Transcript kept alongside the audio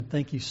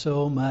Thank you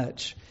so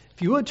much.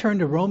 If you would turn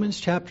to Romans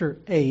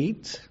chapter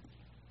 8.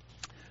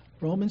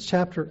 Romans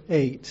chapter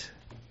 8.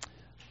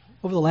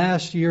 Over the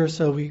last year or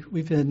so,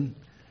 we've been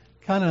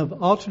kind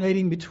of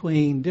alternating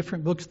between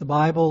different books of the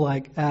Bible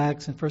like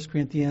Acts and 1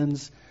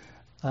 Corinthians,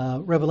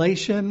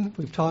 Revelation.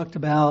 We've talked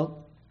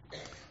about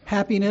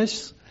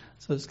happiness.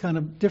 So it's kind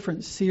of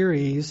different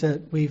series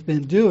that we've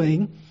been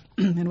doing.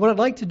 And what I'd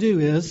like to do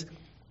is,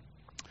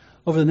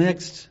 over the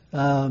next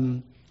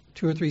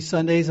 2 or 3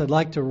 Sundays, I'd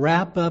like to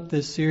wrap up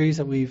this series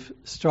that we've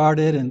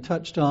started and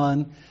touched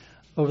on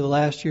over the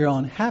last year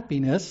on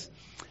happiness,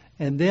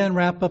 and then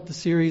wrap up the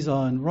series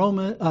on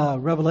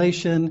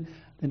Revelation,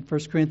 then 1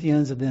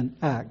 Corinthians, and then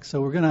Acts.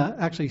 So we're going to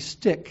actually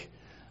stick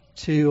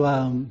to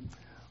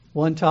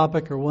one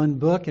topic or one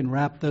book and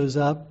wrap those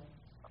up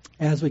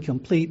as we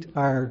complete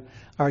our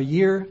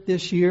year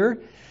this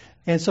year.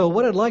 And so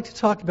what I'd like to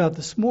talk about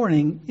this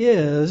morning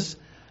is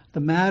the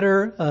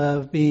matter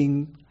of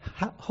being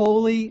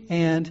holy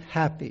and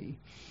happy.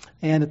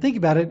 And to think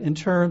about it in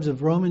terms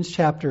of Romans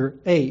chapter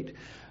 8.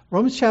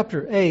 Romans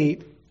chapter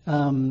 8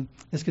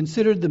 is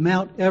considered the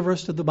Mount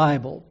Everest of the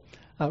Bible.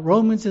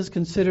 Romans is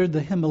considered the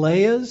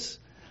Himalayas,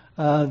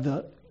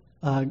 the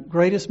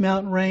greatest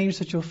mountain range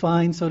that you'll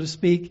find, so to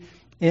speak,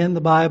 in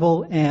the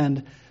Bible.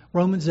 And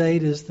Romans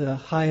 8 is the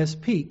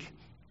highest peak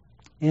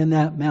in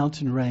that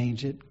mountain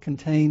range. It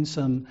contains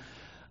some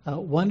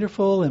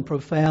wonderful and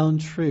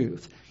profound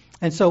truth.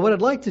 And so what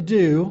I'd like to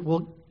do,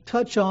 we'll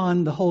touch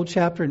on the whole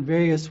chapter in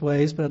various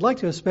ways, but I'd like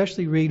to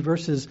especially read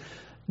verses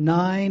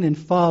 9 and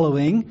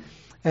following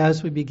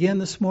as we begin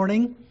this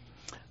morning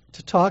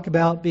to talk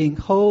about being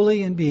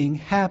holy and being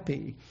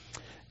happy.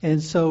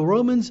 And so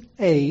Romans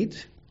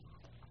 8,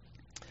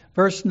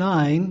 verse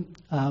 9,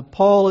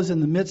 Paul is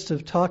in the midst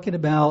of talking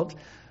about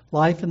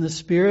life in the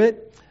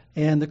Spirit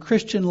and the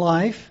Christian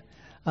life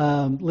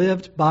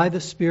lived by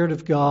the Spirit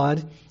of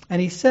God.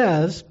 And he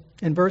says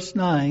in verse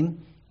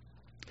 9,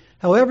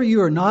 "However,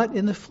 you are not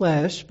in the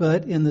flesh,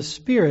 but in the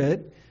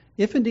Spirit,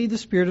 if indeed the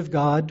Spirit of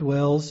God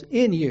dwells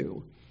in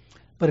you.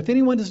 But if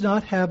anyone does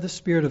not have the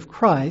Spirit of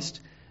Christ,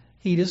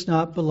 he does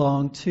not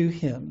belong to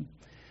him.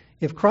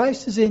 If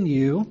Christ is in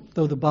you,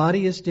 though the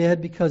body is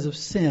dead because of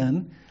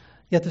sin,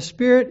 yet the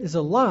Spirit is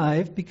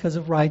alive because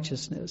of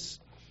righteousness.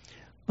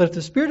 But if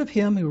the Spirit of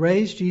him who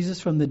raised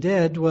Jesus from the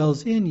dead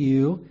dwells in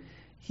you,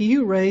 he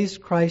who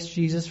raised Christ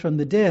Jesus from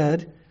the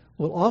dead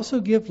will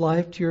also give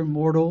life to your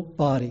mortal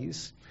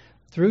bodies,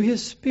 through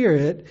his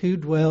Spirit who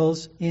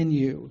dwells in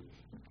you.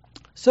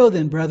 So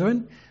then,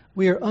 brethren,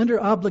 we are under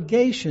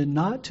obligation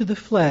not to the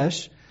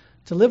flesh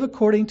to live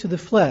according to the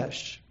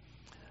flesh.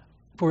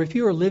 For if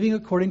you are living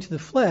according to the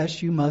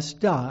flesh, you must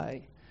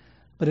die.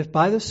 But if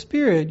by the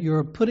Spirit you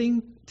are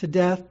putting to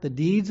death the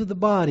deeds of the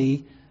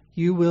body,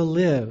 you will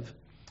live.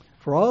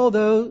 For all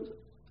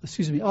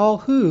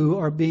who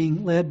are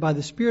being led by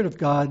the Spirit of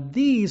God,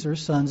 these are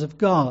sons of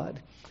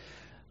God.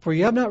 For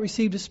you have not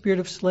received a spirit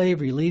of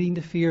slavery, leading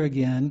to fear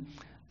again,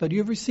 but you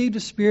have received a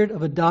spirit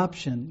of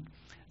adoption,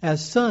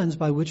 as sons,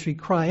 by which we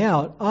cry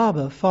out,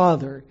 Abba,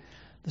 Father.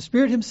 The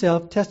Spirit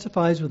himself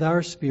testifies with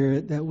our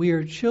spirit that we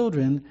are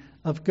children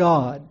of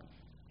God.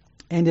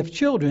 And if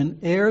children,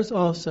 heirs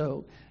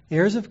also,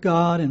 heirs of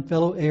God and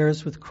fellow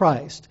heirs with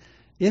Christ,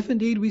 if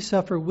indeed we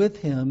suffer with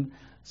him,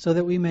 so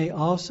that we may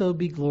also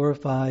be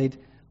glorified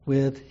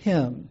with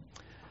him."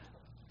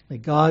 May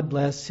God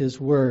bless his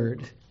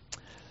word.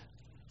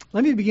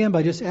 Let me begin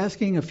by just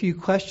asking a few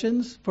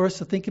questions for us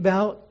to think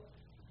about,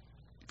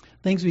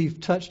 things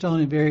we've touched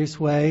on in various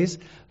ways.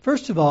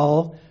 First of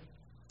all,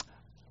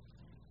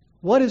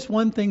 what is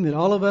one thing that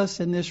all of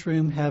us in this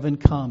room have in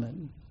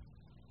common?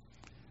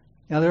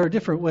 Now, there are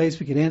different ways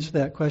we could answer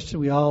that question.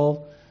 We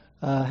all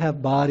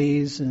have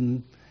bodies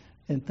and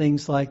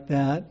things like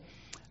that.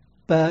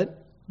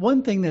 But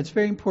one thing that's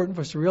very important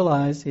for us to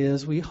realize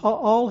is we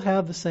all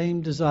have the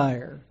same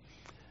desire.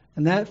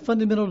 And that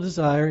fundamental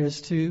desire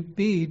is to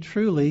be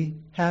truly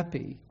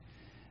happy.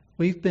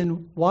 We've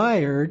been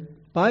wired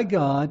by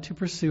God to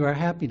pursue our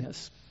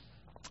happiness.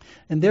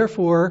 And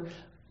therefore,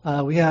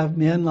 we have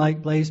men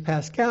like Blaise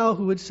Pascal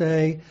who would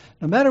say,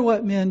 no matter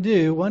what men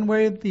do, one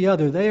way or the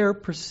other, they are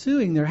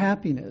pursuing their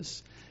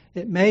happiness.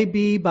 It may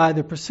be by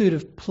the pursuit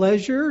of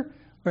pleasure,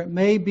 or it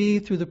may be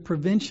through the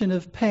prevention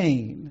of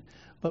pain.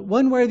 But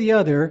one way or the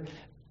other,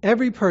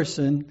 every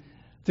person,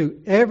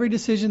 through every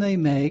decision they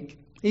make,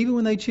 even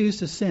when they choose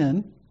to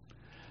sin,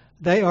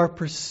 they are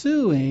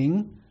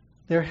pursuing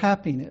their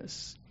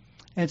happiness.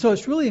 And so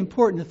it's really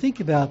important to think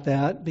about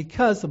that,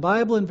 because the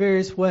Bible in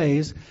various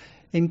ways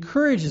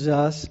encourages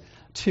us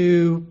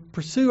to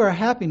pursue our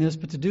happiness,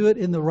 but to do it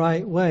in the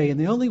right way, and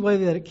the only way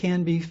that it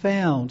can be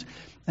found.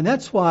 And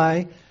that's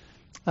why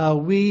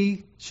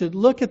we should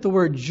look at the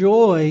word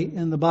joy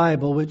in the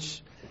Bible,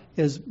 which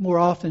is more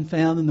often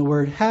found than the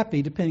word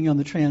happy, depending on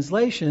the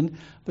translation.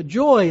 But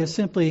joy is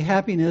simply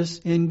happiness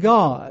in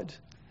God,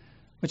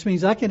 which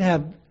means I can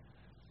have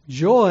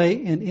joy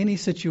in any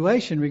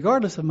situation,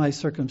 regardless of my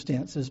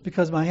circumstances,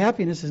 because my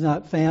happiness is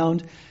not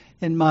found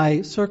in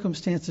my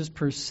circumstances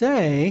per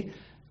se.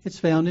 It's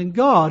found in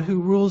God, who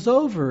rules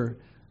over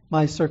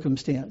my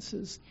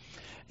circumstances.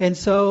 And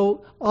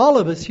so all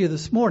of us here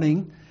this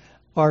morning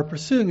are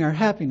pursuing our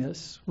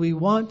happiness. We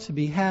want to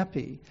be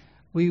happy.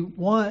 We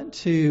want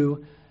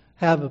to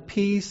have a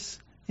peace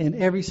in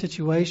every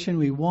situation.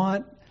 We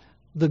want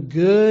the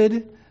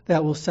good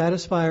that will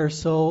satisfy our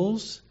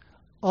souls.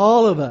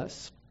 All of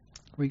us,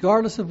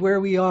 regardless of where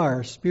we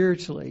are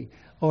spiritually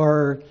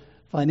or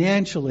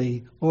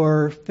financially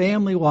or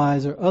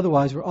family-wise or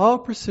otherwise, we're all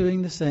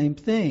pursuing the same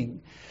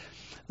thing.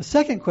 The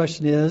second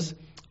question is,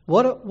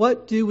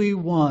 what do we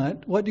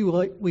want? What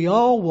do we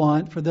all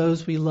want for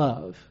those we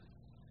love?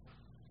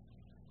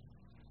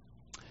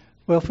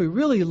 Well, if we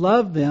really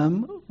love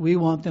them, we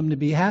want them to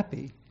be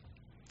happy.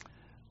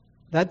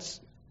 That's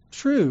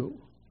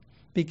true,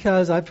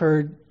 because I've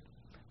heard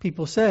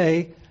people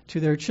say to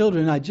their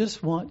children, I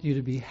just want you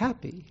to be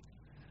happy.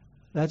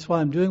 That's why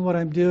I'm doing what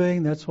I'm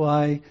doing. That's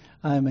why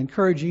I'm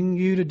encouraging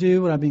you to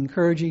do what I'm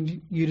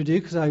encouraging you to do,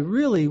 because I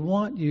really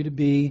want you to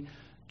be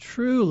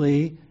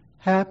truly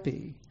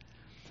happy.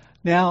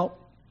 Now,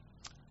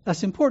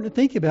 that's important to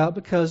think about,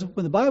 because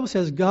when the Bible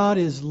says God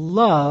is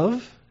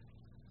love,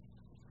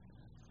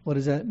 what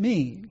does that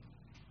mean?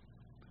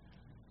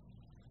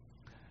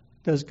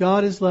 Does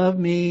God is love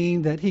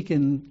mean that He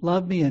can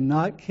love me and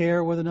not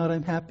care whether or not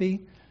I'm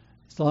happy,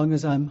 as long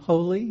as I'm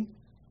holy?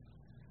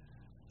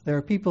 There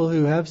are people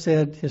who have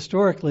said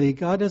historically,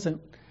 God doesn't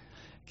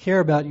care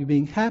about you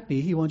being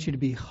happy. He wants you to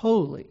be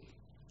holy.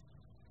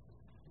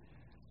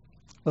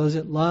 Well, is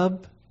it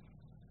love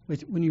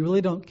when you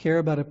really don't care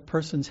about a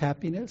person's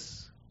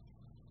happiness?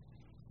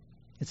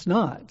 It's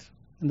not.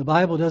 And the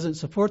Bible doesn't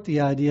support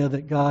the idea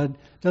that God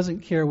doesn't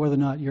care whether or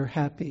not you're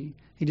happy.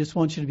 He just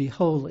wants you to be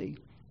holy.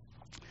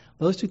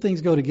 Those two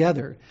things go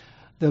together.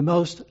 The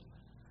most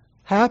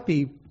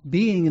happy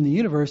being in the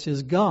universe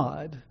is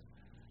God.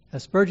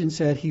 As Spurgeon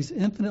said, He's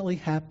infinitely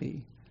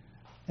happy.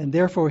 And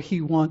therefore,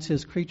 He wants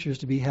His creatures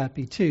to be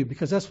happy too,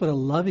 because that's what a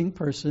loving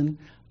person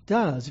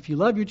does. If you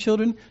love your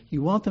children,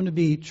 you want them to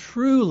be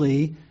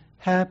truly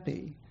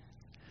happy.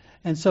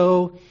 And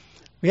so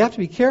we have to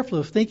be careful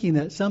of thinking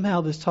that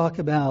somehow this talk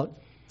about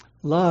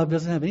love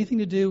doesn't have anything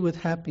to do with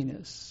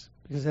happiness,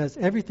 because it has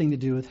everything to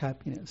do with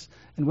happiness.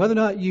 And whether or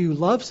not you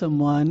love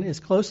someone is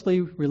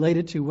closely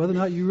related to whether or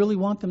not you really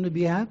want them to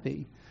be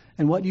happy,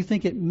 and what you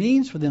think it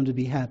means for them to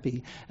be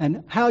happy,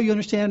 and how you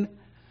understand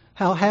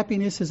how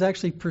happiness is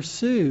actually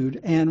pursued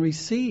and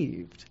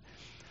received.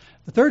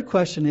 The third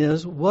question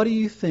is, what do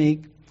you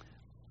think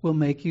will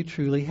make you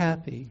truly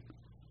happy?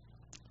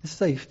 This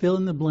is a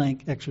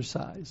fill-in-the-blank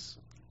exercise.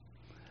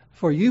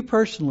 For you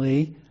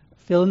personally,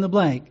 fill in the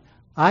blank.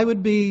 I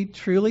would be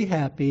truly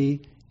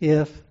happy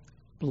if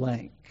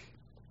blank.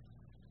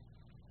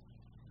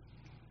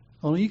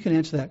 Only you can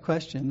answer that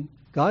question.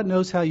 God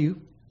knows how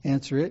you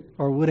answer it,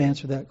 or would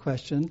answer that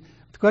question.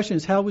 The question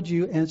is, how would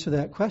you answer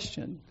that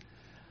question?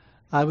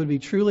 I would be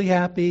truly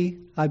happy.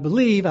 I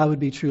believe I would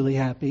be truly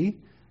happy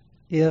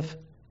if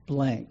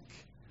blank.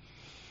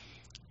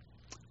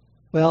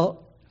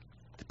 Well,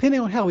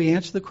 depending on how we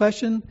answer the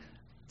question,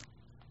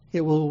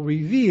 it will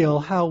reveal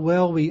how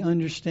well we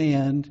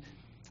understand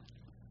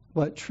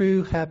what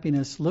true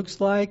happiness looks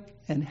like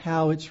and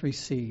how it's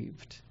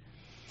received.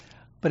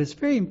 But it's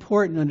very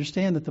important to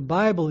understand that the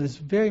Bible is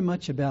very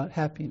much about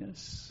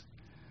happiness,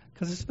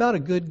 because it's about a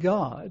good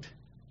God.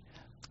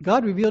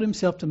 God revealed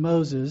Himself to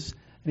Moses,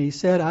 and He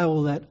said, I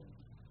will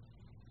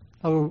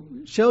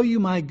show you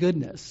my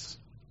goodness.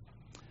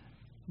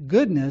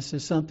 Goodness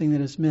is something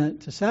that is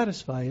meant to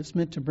satisfy. It's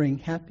meant to bring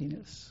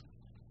happiness.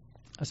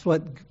 That's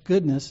what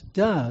goodness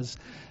does.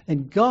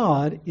 And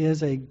God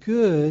is a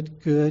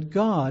good, good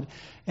God.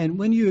 And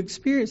when you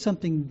experience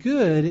something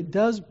good, it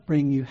does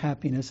bring you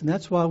happiness. And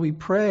that's why we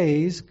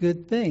praise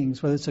good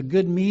things, whether it's a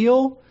good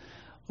meal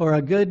or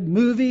a good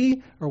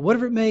movie or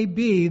whatever it may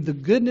be. The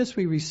goodness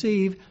we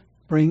receive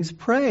brings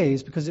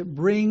praise, because it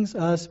brings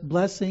us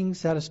blessing,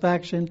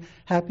 satisfaction,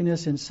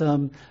 happiness in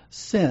some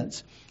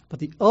sense. But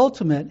the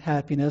ultimate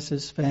happiness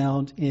is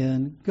found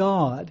in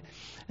God.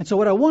 And so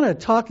what I want to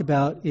talk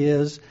about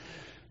is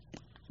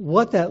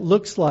what that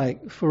looks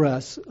like for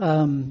us. At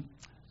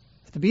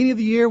the beginning of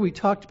the year, we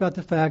talked about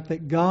the fact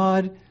that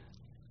God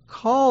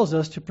calls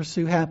us to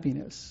pursue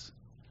happiness.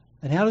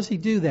 And how does He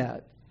do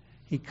that?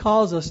 He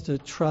calls us to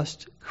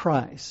trust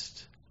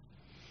Christ.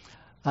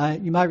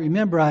 You might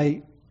remember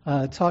I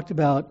talked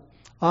about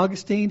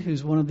Augustine,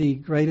 who's one of the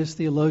greatest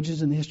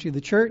theologians in the history of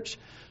the church,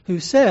 who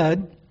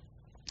said,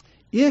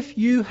 if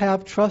you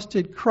have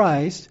trusted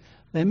Christ,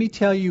 let me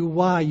tell you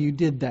why you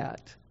did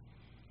that.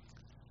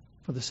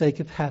 For the sake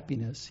of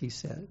happiness, he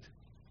said.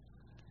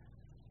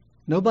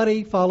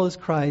 Nobody follows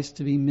Christ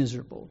to be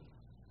miserable.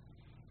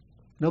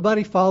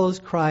 Nobody follows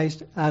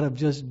Christ out of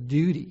just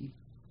duty.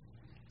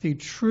 If you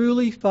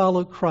truly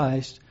follow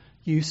Christ,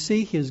 you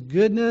see His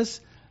goodness,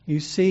 you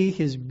see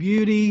His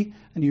beauty,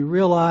 and you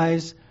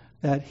realize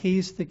that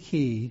He's the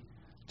key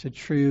to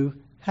true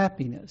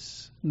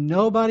happiness.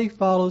 Nobody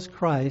follows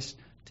Christ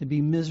to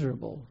be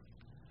miserable.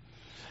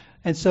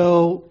 And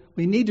so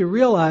we need to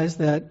realize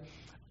that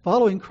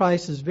following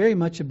Christ is very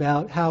much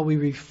about how we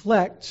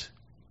reflect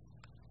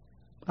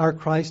our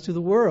Christ to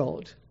the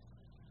world?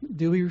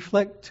 Do we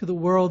reflect to the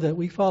world that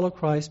we follow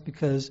Christ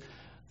because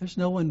there's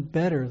no one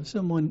better,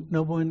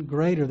 no one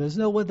greater, there's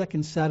no one that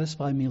can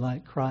satisfy me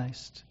like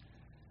Christ?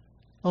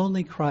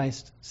 Only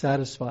Christ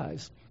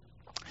satisfies.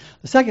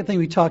 The second thing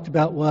we talked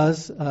about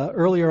was,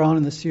 earlier on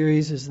in the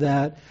series, is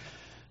that,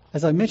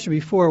 as I mentioned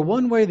before,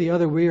 one way or the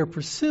other we are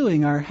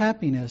pursuing our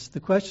happiness. The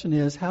question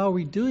is, how are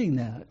we doing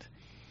that?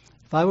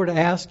 If I were to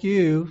ask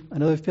you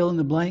another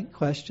fill-in-the-blank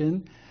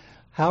question,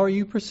 how are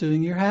you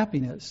pursuing your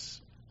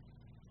happiness?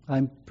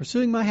 I'm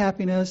pursuing my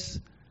happiness,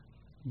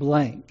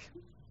 blank.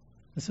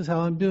 This is how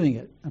I'm doing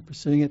it. I'm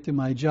pursuing it through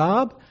my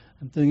job.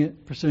 I'm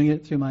pursuing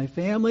it through my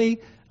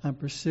family. I'm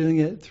pursuing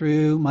it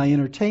through my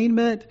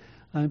entertainment.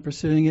 I'm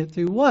pursuing it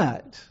through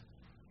what?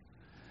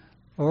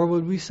 Or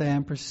would we say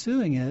I'm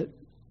pursuing it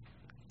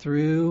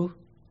through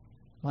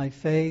my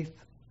faith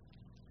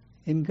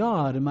in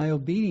God and my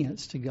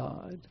obedience to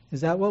God?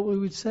 Is that what we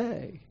would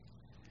say?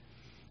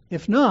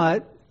 If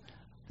not,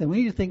 then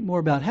we need to think more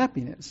about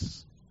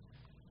happiness,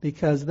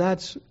 because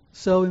that's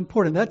so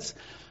important.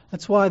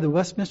 That's why the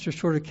Westminster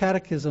Shorter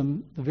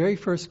Catechism, the very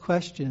first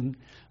question,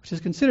 which is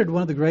considered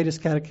one of the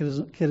greatest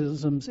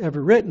catechisms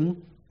ever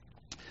written,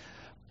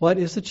 what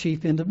is the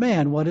chief end of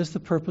man? What is the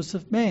purpose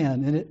of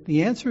man? And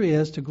the answer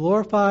is to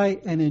glorify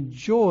and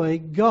enjoy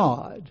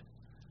God.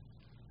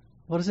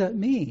 What does that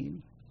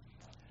mean?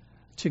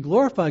 To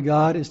glorify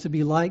God is to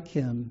be like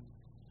Him.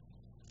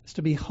 It's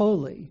to be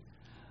holy.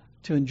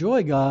 To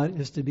enjoy God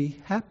is to be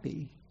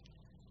happy.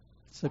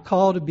 It's a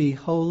call to be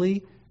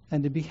holy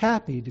and to be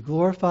happy, to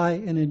glorify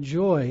and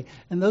enjoy.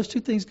 And those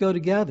two things go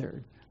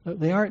together.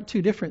 They aren't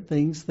two different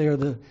things. They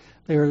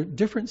are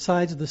different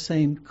sides of the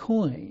same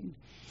coin.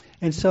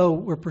 And so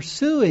we're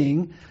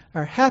pursuing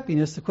our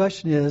happiness. The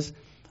question is,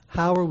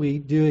 how are we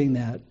doing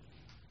that?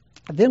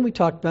 And then we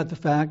talked about the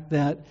fact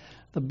that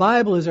the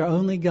Bible is our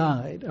only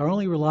guide, our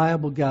only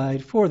reliable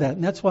guide for that.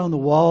 And that's why on the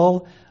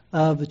wall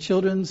of the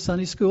children's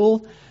Sunday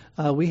school,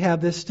 we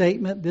have this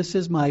statement: "This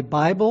is my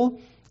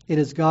Bible. It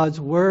is God's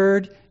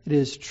Word. It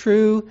is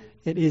true.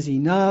 It is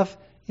enough.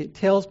 It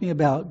tells me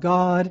about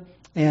God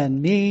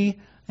and me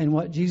and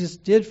what Jesus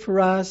did for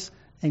us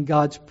and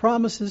God's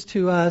promises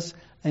to us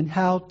and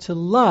how to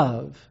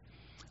love.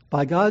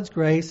 By God's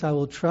grace, I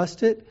will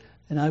trust it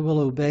and I will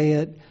obey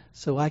it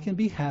so I can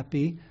be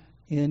happy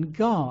in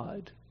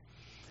God."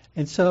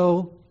 And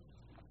so,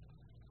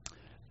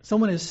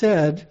 someone has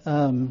said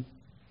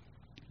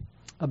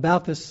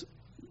about this,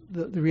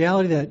 the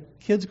reality that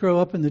kids grow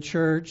up in the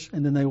church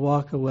and then they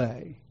walk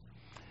away.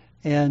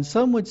 And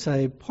some would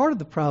say part of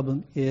the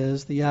problem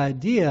is the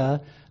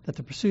idea that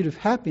the pursuit of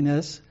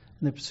happiness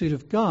and the pursuit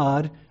of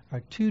God are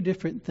two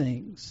different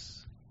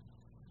things.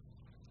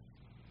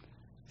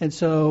 And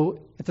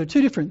so, if they're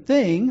two different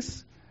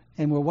things,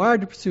 and we're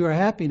wired to pursue our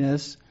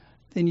happiness,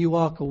 then you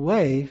walk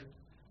away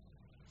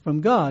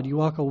from God. You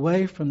walk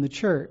away from the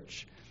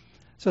church.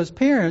 So as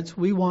parents,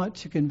 we want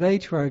to convey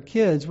to our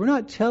kids, we're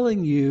not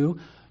telling you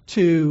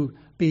to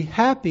be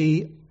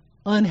happy,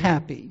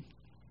 unhappy.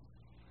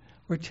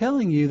 We're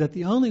telling you that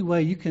the only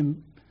way you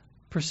can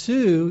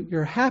pursue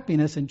your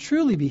happiness and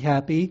truly be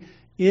happy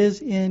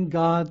is in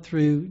God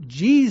through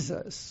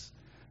Jesus.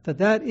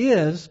 That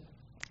is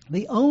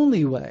the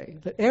only way.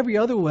 That every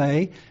other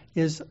way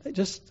is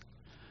just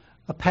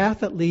a path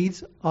that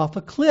leads off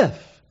a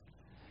cliff.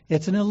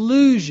 It's an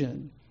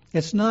illusion.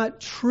 It's not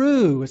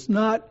true. It's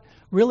not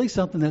really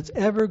something that's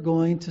ever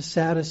going to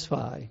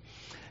satisfy.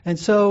 And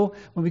so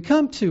when we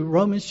come to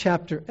Romans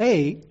chapter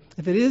 8,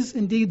 if it is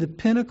indeed the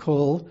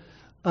pinnacle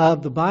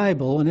of the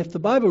Bible, and if the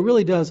Bible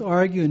really does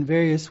argue in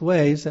various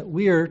ways that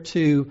we are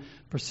to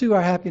pursue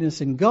our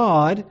happiness in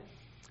God,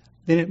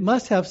 then it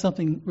must have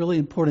something really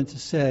important to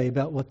say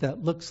about what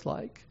that looks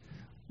like.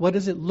 What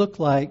does it look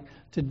like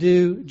to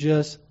do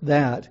just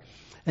that?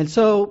 And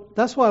so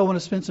that's why I want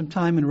to spend some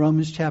time in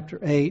Romans chapter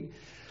 8,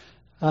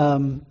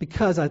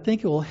 because I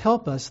think it will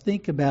help us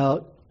think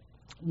about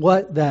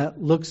what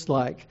that looks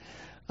like.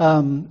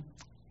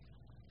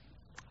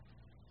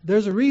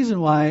 There's a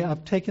reason why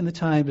I've taken the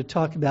time to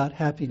talk about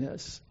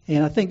happiness.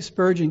 And I think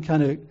Spurgeon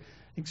kind of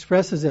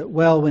expresses it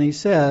well when he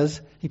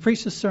says, he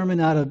preached a sermon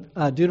out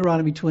of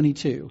Deuteronomy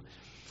 22.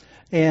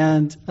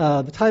 And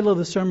the title of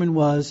the sermon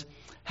was,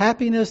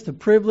 "Happiness, the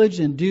Privilege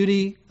and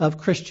Duty of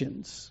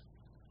Christians."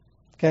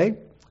 Okay?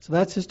 So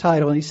that's his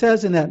title. And he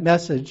says in that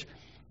message,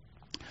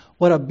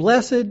 "What a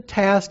blessed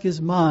task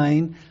is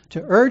mine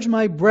to urge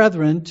my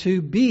brethren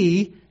to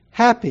be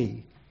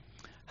happy.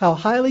 How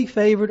highly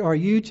favored are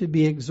you to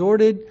be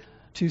exhorted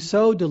to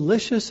so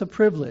delicious a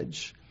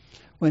privilege.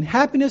 When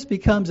happiness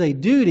becomes a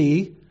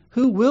duty,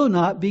 who will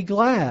not be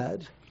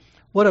glad?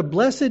 What a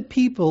blessed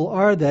people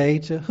are they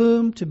to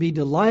whom to be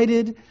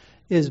delighted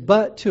is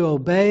but to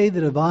obey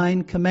the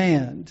divine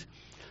command,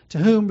 to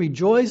whom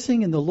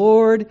rejoicing in the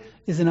Lord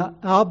is an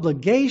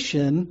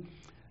obligation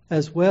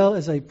as well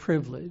as a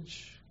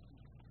privilege."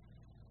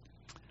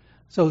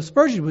 So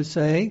Spurgeon would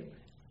say,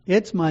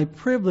 it's my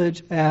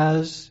privilege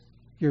as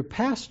your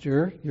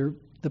pastor,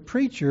 the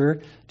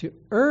preacher, to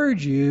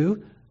urge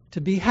you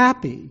to be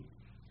happy.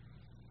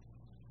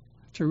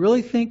 to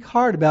really think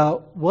hard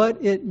about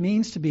what it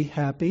means to be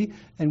happy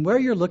and where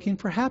you're looking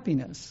for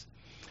happiness.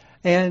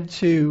 And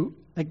to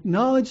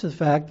acknowledge the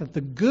fact that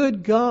the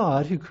good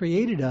God who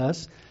created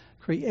us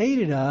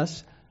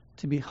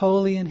to be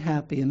holy and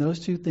happy. And those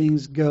two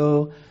things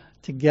go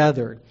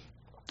together.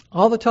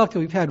 All the talk that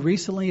we've had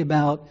recently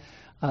about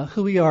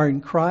who we are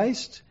in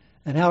Christ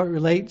and how it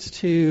relates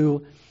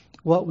to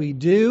what we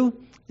do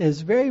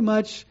is very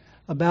much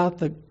about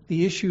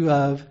the issue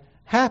of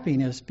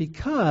happiness,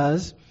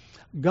 because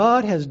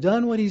God has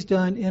done what He's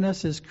done in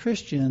us as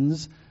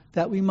Christians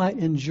that we might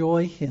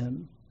enjoy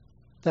Him,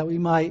 that we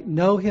might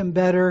know Him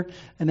better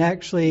and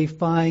actually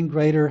find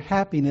greater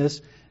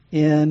happiness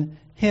in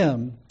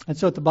Him. And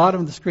so at the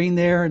bottom of the screen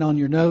there and on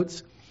your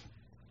notes,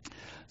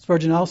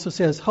 Spurgeon also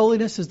says,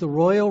 holiness is the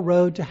royal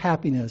road to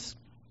happiness.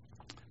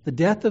 The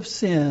death of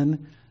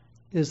sin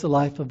is the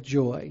life of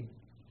joy.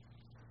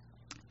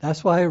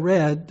 That's why I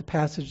read the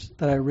passage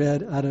that I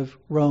read out of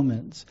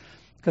Romans.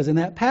 Because in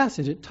that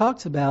passage it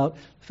talks about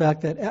the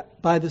fact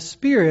that by the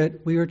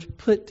Spirit we are to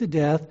put to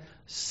death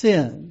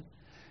sin.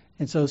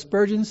 And so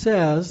Spurgeon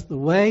says the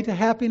way to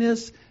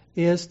happiness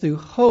is through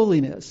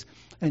holiness.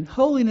 And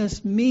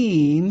holiness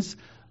means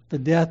the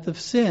death of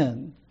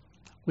sin.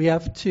 We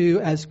have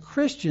to, as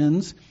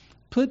Christians,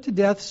 put to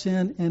death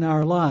sin in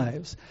our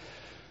lives.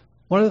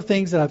 One of the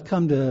things that I've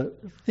come to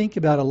think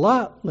about a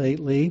lot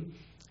lately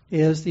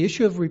is the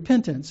issue of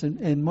repentance.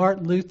 And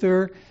Martin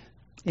Luther,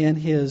 in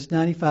his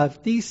 95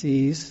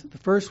 Theses, the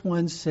first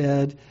one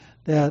said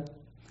that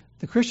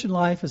the Christian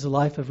life is a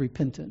life of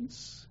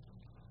repentance.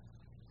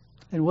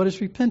 And what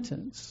is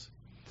repentance?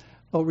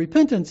 Well,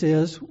 repentance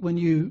is when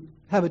you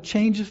have a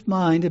change of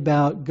mind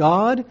about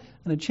God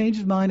and a change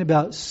of mind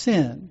about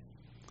sin.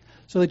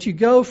 So that you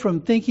go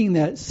from thinking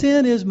that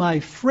sin is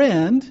my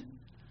friend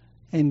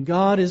and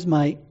God is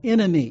my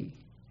enemy.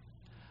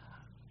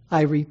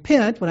 I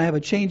repent when I have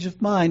a change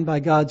of mind by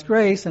God's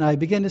grace, and I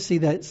begin to see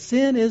that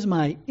sin is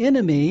my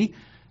enemy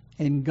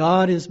and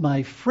God is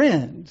my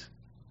friend.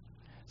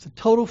 It's a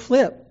total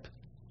flip.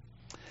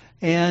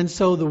 And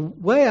so the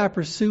way I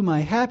pursue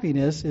my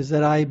happiness is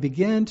that I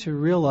begin to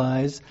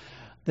realize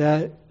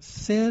that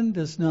sin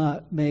does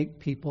not make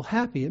people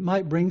happy. It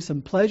might bring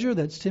some pleasure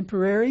that's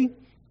temporary,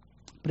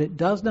 but it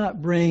does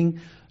not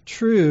bring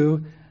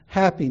true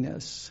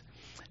happiness.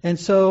 And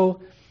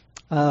so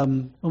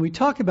when we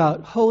talk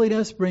about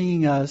holiness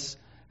bringing us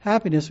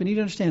happiness, we need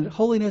to understand that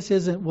holiness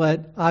isn't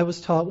what I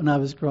was taught when I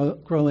was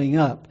growing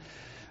up.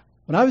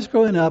 When I was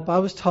growing up, I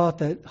was taught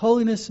that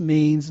holiness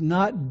means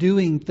not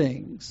doing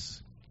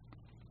things.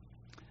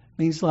 It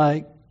means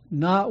like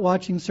not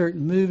watching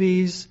certain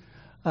movies,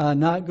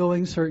 not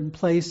going certain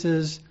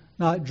places,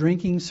 not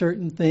drinking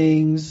certain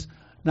things,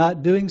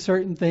 not doing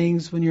certain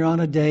things when you're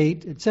on a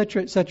date,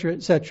 etc., etc.,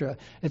 etc.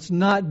 It's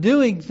not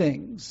doing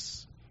things.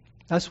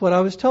 That's what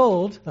I was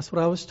told. That's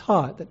what I was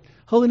taught. That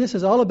holiness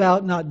is all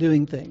about not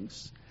doing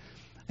things.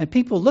 And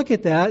people look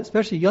at that,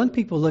 especially young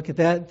people look at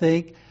that and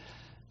think,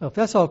 well, if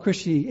that's all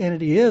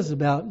Christianity is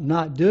about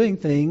not doing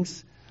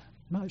things,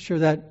 I'm not sure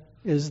that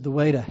is the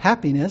way to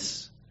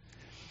happiness.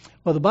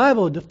 Well, the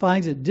Bible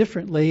defines it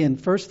differently in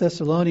 1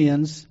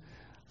 Thessalonians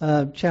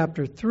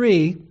chapter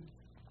 3.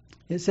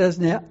 It says,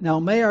 now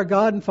may our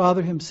God and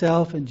Father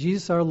Himself and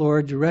Jesus our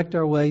Lord direct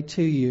our way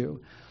to you.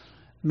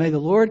 May the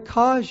Lord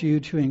cause you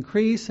to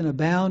increase and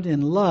abound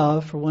in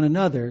love for one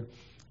another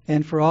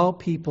and for all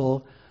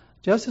people,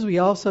 just as we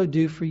also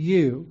do for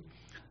you,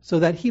 so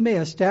that He may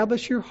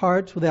establish your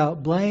hearts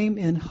without blame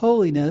in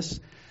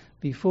holiness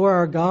before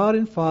our God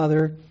and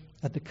Father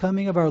at the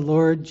coming of our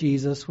Lord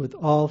Jesus with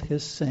all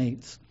His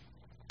saints.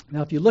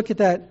 Now, if you look at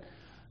that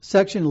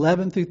section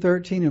 11 through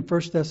 13 in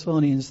 1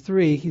 Thessalonians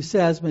 3, he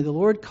says, may the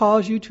Lord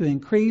cause you to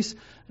increase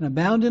and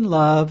abound in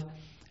love,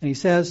 and he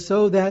says,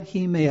 so that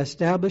He may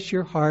establish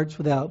your hearts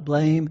without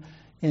blame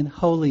in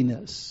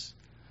holiness.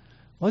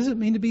 What does it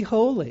mean to be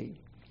holy?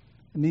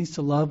 It means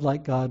to love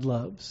like God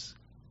loves.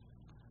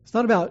 It's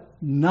not about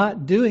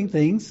not doing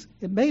things.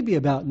 It may be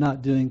about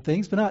not doing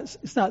things, but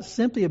it's not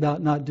simply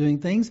about not doing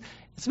things.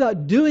 It's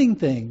about doing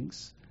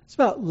things. It's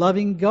about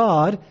loving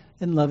God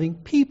and loving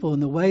people in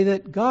the way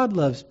that God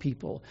loves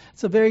people.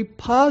 It's a very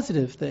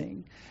positive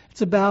thing.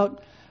 It's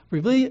about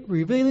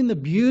revealing the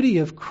beauty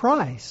of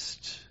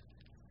Christ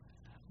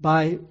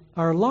by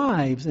our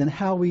lives and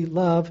how we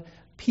love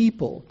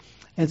people.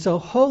 And so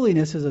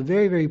holiness is a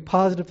very, very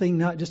positive thing,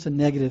 not just a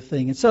negative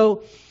thing. And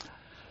so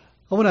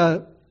what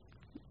I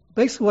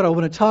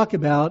want to talk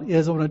about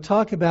is I want to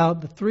talk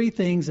about the three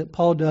things that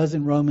Paul does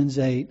in Romans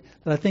 8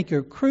 that I think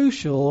are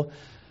crucial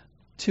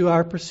to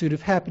our pursuit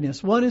of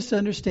happiness. One is to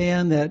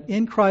understand that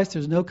in Christ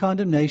there's no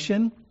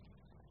condemnation.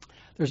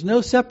 There's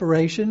no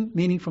separation,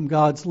 meaning from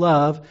God's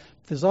love.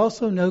 There's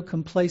also no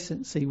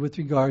complacency with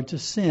regard to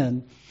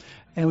sin.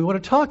 And we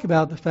want to talk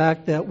about the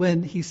fact that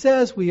when he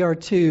says we are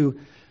to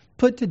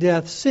put to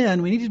death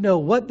sin, we need to know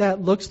what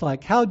that looks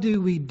like. How do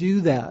we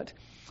do that?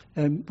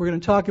 And we're going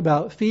to talk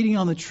about feeding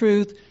on the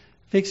truth,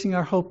 fixing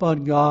our hope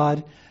on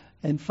God,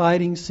 and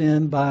fighting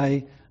sin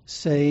by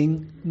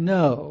saying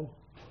no.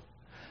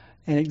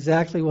 and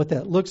exactly what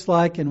that looks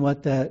like and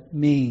what that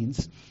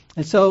means.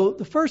 And so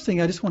the first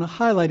thing I just want to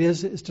highlight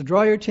is to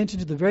draw your attention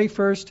to the very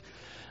first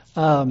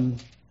thing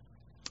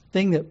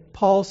that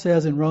Paul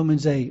says in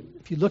Romans 8.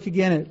 If you look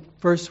again at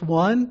verse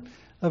 1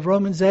 of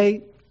Romans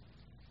 8,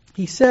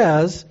 he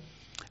says,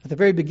 at the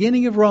very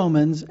beginning of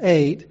Romans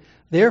 8,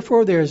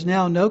 therefore there is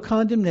now no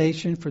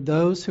condemnation for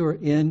those who are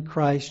in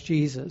Christ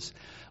Jesus,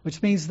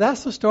 which means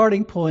that's the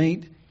starting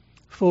point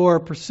for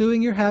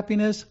pursuing your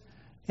happiness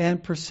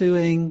and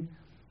pursuing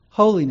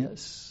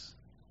holiness,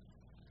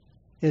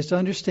 is to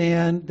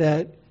understand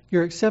that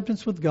your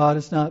acceptance with God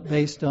is not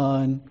based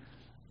on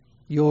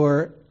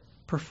your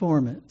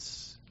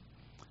performance.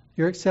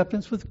 Your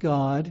acceptance with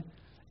God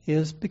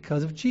is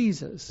because of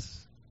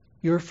Jesus.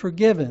 You're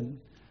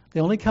forgiven. The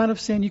only kind of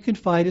sin you can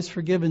fight is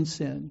forgiven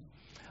sin.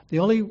 The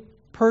only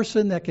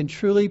person that can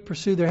truly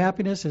pursue their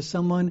happiness is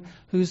someone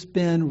who's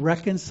been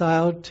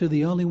reconciled to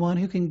the only one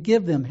who can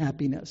give them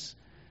happiness,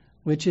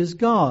 which is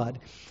God.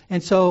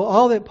 And so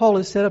all that Paul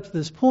has said up to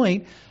this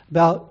point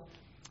about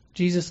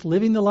Jesus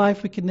living the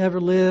life we could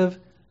never live,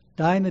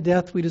 dying the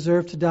death we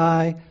deserve to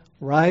die,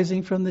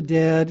 rising from the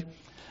dead,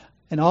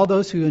 and all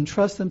those who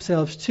entrust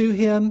themselves to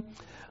him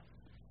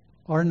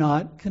are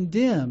not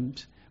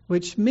condemned,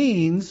 which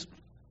means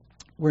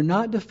we're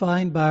not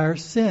defined by our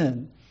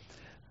sin.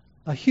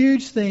 A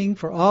huge thing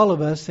for all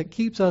of us that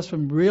keeps us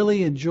from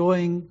really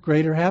enjoying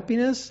greater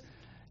happiness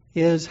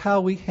is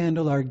how we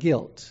handle our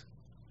guilt,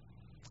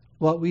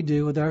 what we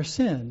do with our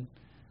sin,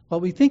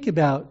 what we think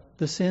about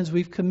the sins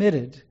we've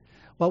committed,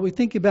 what we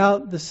think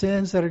about the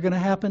sins that are going to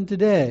happen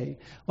today,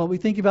 what we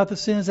think about the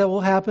sins that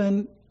will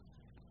happen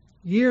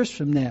years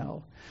from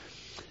now.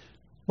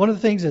 One of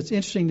the things that's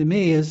interesting to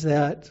me is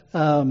that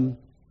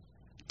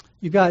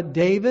you've got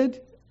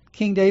David,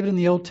 King David in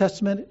the Old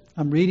Testament.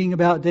 I'm reading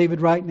about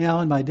David right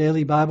now in my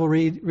daily Bible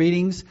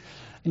readings.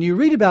 And you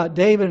read about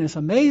David, and it's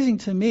amazing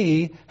to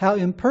me how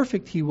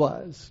imperfect he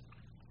was.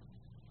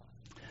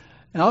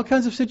 In all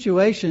kinds of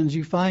situations,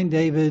 you find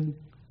David,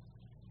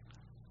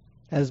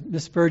 as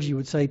Miss Virgie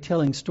would say,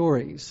 telling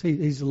stories.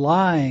 He's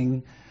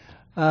lying.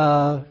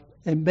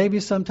 And maybe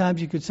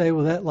sometimes you could say,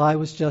 well, that lie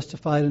was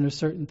justified under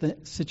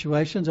certain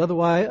situations.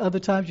 Other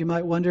times you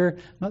might wonder,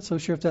 I'm not so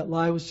sure if that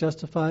lie was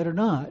justified or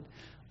not.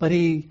 But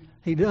he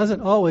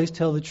doesn't always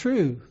tell the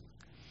truth.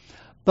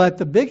 But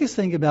the biggest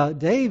thing about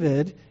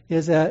David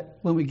is that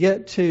when we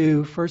get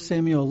to 1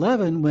 Samuel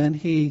 11, when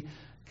he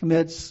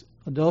commits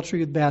adultery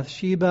with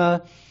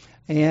Bathsheba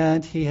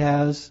and he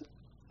has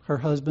her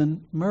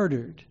husband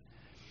murdered.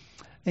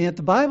 And yet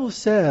the Bible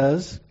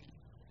says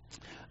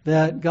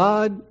that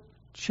God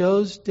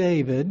chose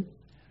David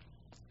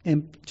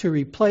to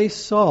replace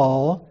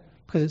Saul,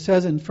 because it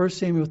says in 1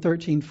 Samuel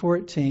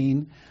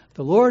 13:14,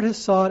 the Lord has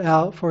sought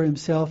out for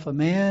himself a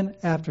man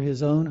after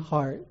his own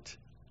heart.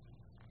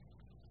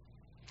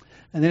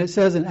 And then it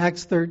says in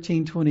Acts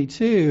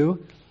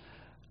 13:22,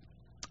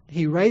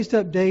 he raised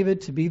up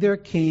David to be their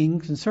king,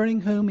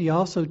 concerning whom he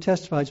also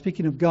testified,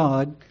 speaking of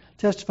God,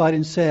 testified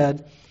and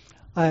said,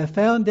 I have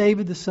found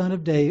David the son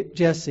of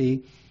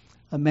Jesse,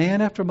 a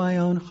man after my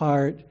own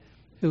heart,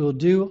 who will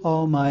do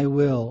all my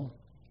will.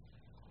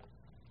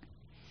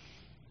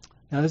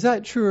 Now, is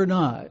that true or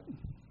not?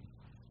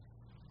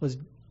 Was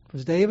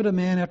David a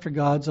man after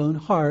God's own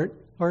heart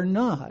or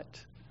not?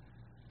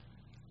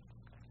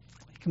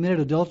 He committed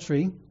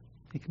adultery.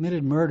 He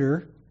committed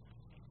murder.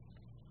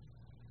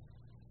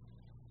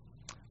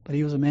 But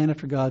he was a man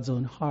after God's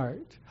own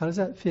heart. How does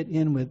that fit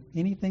in with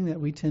anything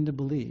that we tend to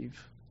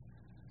believe?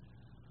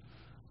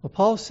 Well,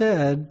 Paul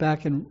said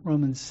back in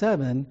Romans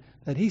 7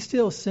 that he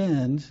still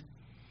sinned,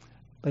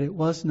 but it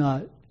was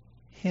not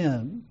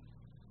him.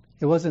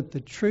 It wasn't the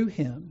true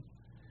him.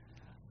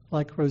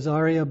 Like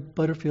Rosaria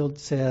Butterfield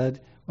said,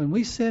 when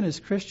we sin as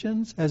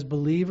Christians, as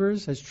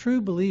believers, as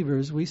true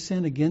believers, we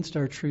sin against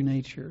our true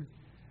nature.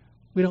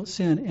 We don't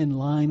sin in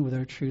line with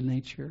our true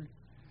nature.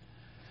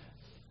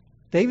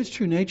 David's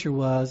true nature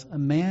was a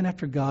man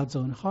after God's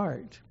own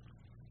heart.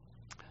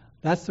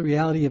 That's the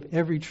reality of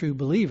every true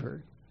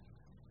believer.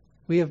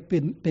 We have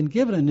been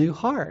given a new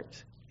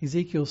heart,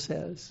 Ezekiel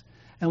says.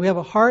 And we have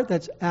a heart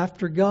that's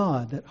after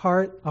God, a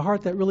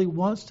heart that really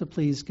wants to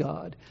please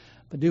God.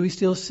 But do we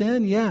still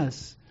sin?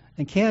 Yes.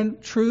 And can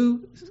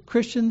true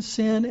Christians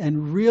sin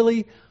in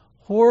really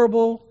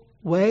horrible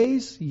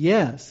ways?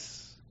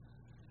 Yes.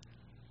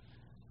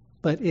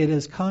 But it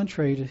is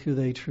contrary to who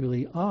they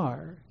truly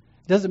are.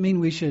 It doesn't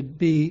mean we should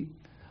be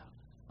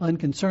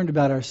unconcerned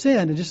about our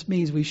sin. It just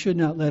means we should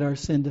not let our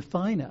sin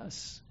define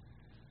us.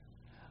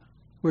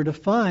 We're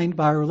defined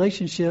by our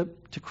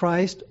relationship to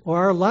Christ or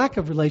our lack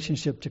of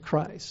relationship to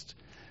Christ.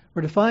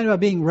 We're defined by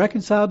being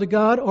reconciled to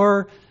God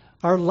or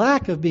our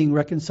lack of being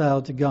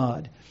reconciled to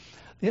God.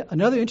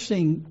 Another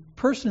interesting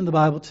person in the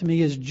Bible to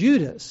me is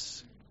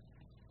Judas.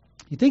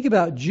 You think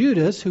about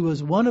Judas, who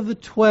was one of the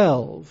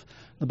 12.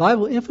 The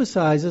Bible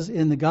emphasizes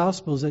in the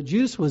Gospels that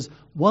Judas was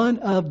one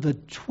of the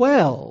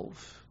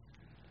 12.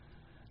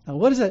 Now,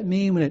 what does that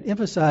mean when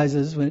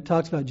it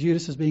talks about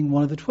Judas as being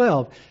one of the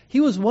 12?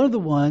 He was one of the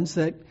ones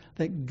that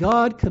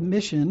God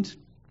commissioned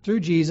through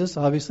Jesus,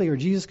 obviously, or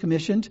Jesus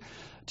commissioned,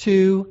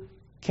 to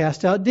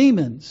cast out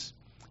demons,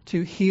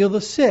 to heal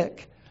the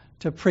sick,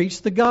 to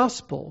preach the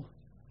gospel.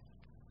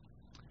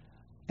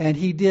 And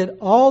he did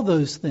all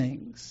those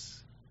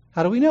things.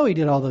 How do we know he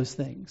did all those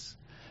things?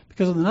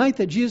 Because on the night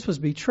that Jesus was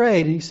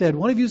betrayed, and he said,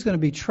 one of you is going to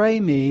betray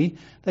me,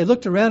 they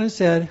looked around and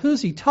said,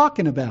 who's he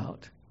talking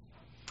about?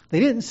 They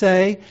didn't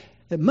say,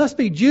 it must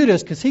be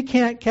Judas because he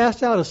can't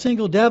cast out a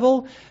single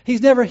devil.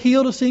 He's never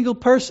healed a single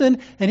person,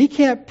 and he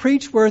can't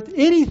preach worth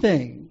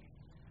anything.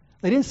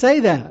 They didn't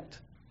say that.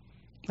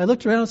 They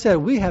looked around and said,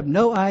 we have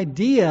no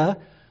idea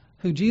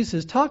who Jesus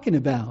is talking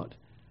about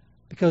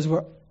because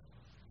we're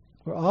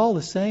all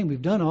the same.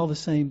 We've done all the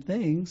same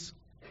things.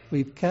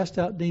 We've cast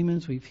out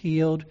demons. We've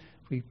healed.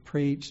 We've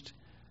preached.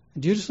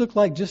 And Judas looked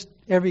like just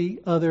every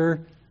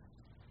other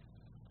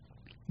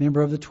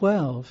member of the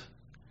 12.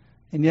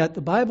 And yet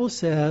the Bible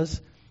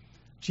says,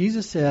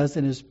 Jesus says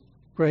in his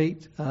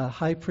great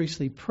high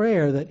priestly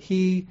prayer that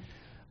he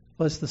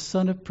was the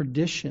son of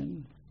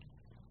perdition.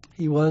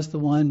 He was the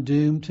one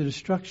doomed to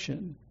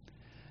destruction,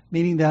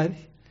 meaning that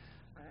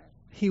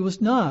he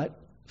was not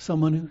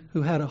someone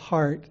who had a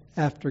heart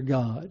after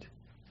God.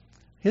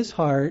 His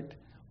heart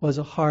was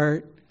a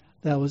heart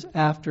that was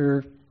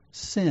after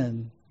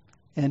sin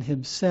and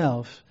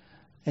himself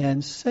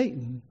and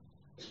Satan.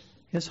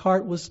 His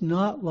heart was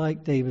not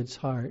like David's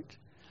heart.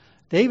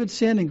 David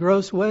sinned in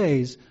gross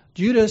ways.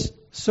 Judas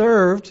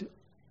served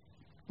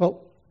what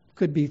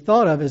could be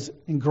thought of as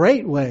in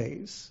great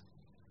ways.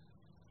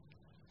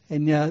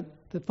 And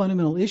yet the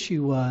fundamental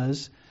issue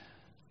was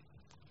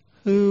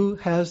who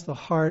has the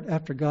heart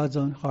after God's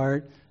own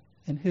heart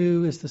and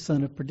who is the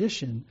son of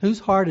perdition? Whose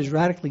heart is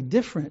radically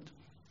different?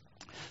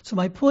 So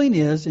my point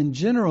is, in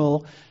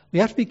general, we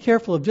have to be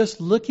careful of just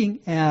looking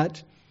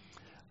at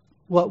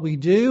what we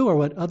do or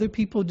what other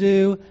people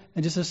do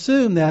and just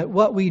assume that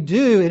what we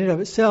do in and of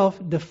itself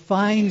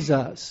defines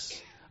us,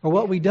 or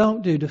what we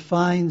don't do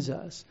defines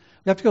us.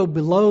 We have to go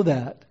below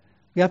that.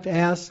 We have to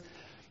ask,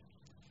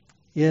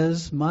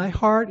 is my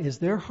heart, is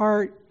their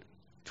heart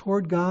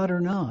toward God or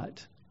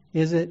not?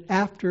 Is it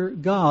after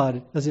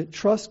God? Does it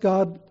trust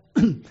God,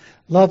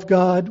 love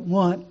God,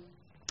 want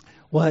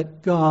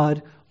what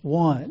God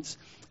wants?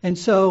 And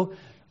so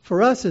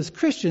for us as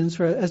Christians,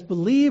 as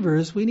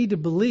believers, we need to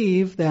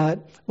believe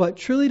that what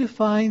truly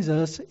defines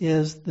us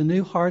is the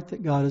new heart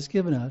that God has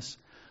given us.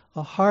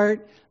 A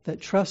heart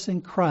that trusts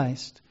in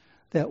Christ,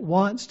 that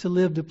wants to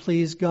live to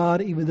please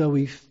God even though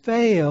we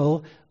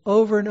fail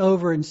over and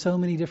over in so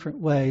many different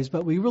ways.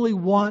 But we really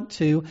want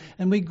to,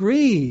 and we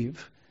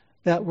grieve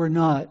that we're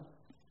not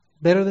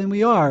better than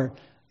we are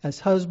as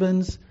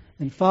husbands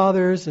and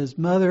fathers, as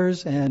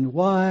mothers and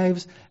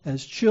wives,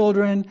 as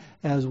children,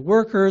 as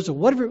workers, or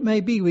whatever it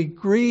may be. We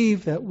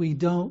grieve that we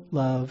don't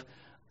love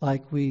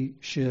like we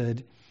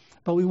should.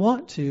 But we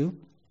want to,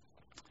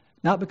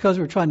 not because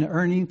we're trying to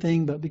earn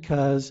anything, but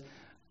because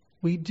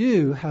we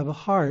do have a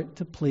heart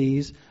to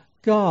please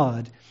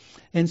God.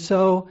 And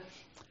so,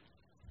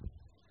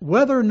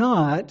 whether or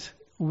not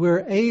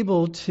we're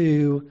able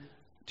to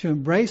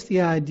embrace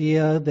the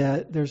idea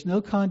that there's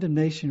no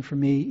condemnation for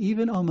me,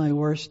 even on my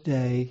worst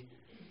day,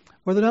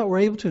 whether or not we're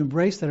able to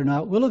embrace that or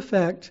not, will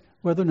affect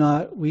whether or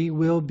not we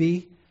will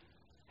be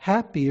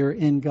happier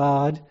in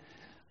God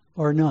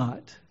or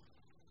not.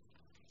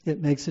 It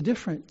makes a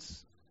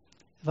difference.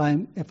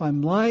 If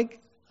I'm like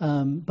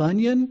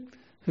Bunyan,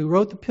 who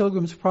wrote the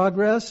Pilgrim's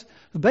Progress,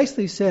 who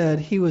basically said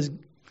he was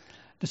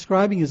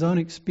describing his own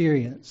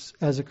experience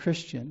as a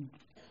Christian,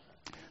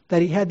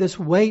 that he had this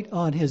weight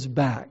on his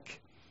back.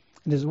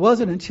 And it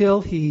wasn't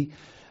until he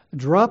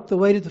dropped the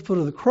weight at the foot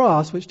of the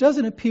cross, which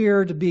doesn't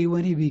appear to be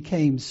when he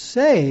became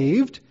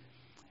saved.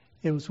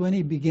 It was when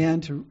he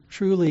began to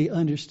truly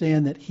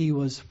understand that he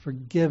was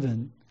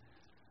forgiven,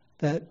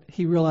 that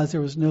he realized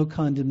there was no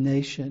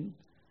condemnation.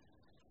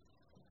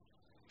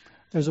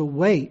 There's a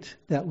weight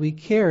that we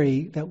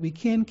carry, that we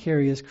can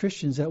carry as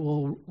Christians, that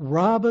will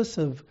rob us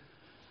of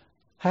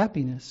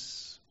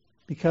happiness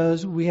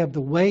because we have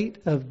the weight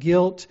of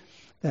guilt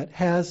that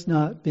has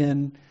not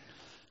been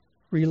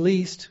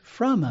released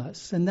from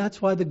us. And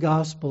that's why the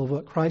gospel of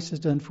what Christ has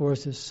done for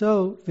us is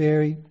so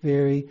very,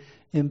 very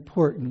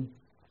important.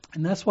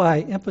 And that's why I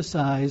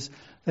emphasize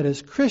that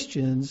as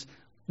Christians,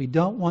 we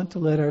don't want to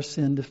let our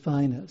sin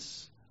define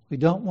us. We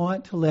don't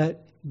want to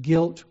let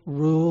guilt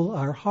rule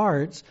our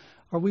hearts,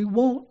 or we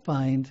won't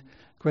find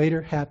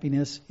greater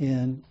happiness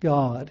in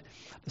God.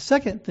 The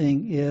second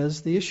thing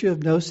is the issue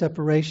of no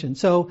separation.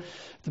 So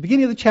at the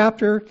beginning of the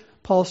chapter,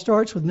 Paul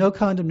starts with no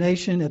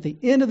condemnation. At the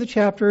end of the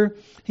chapter,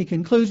 he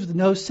concludes with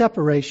no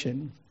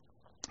separation.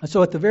 And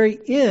so at the very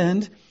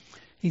end,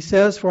 he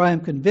says, for I am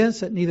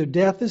convinced that neither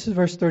death, this is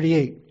verse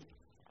 38,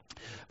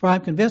 for I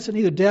am convinced that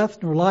neither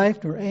death, nor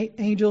life, nor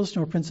angels,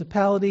 nor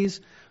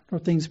principalities, nor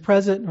things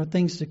present, nor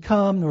things to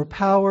come, nor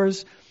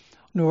powers,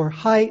 nor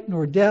height,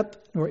 nor depth,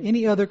 nor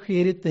any other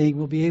created thing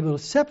will be able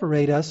to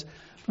separate us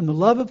from the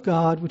love of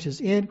God which is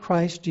in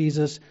Christ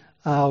Jesus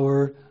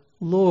our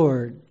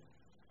Lord.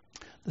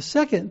 The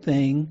second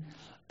thing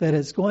that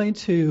is going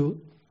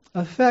to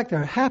affect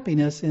our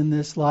happiness in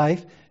this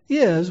life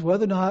is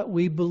whether or not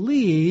we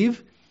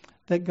believe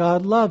that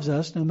God loves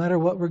us no matter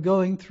what we're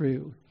going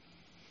through,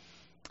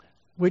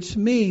 which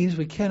means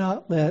we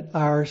cannot let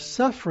our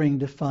suffering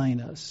define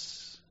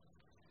us.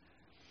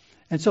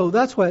 And so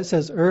that's why it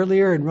says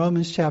earlier in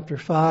Romans chapter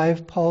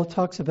 5, Paul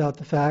talks about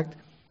the fact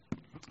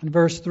in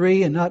verse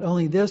 3, and not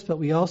only this, but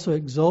we also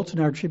exult in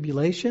our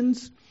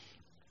tribulations,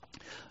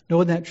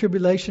 knowing that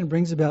tribulation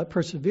brings about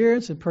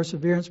perseverance, and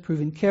perseverance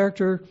proven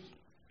character,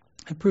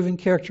 and proven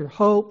character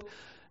hope,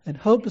 and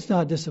hope does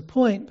not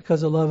disappoint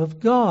because the love of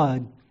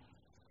God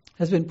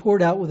has been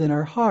poured out within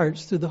our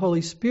hearts through the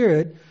Holy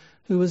Spirit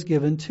who was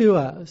given to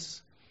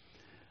us.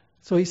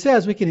 So he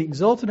says we can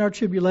exult in our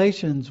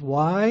tribulations.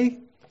 Why?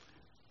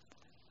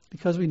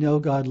 Because we know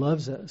God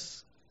loves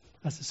us.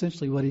 That's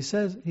essentially what he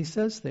says. He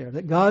says there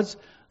that God's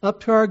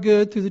up to our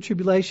good through the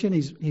tribulation.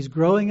 He's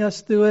growing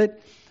us through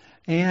it,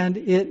 and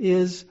it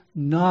is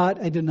not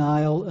a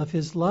denial of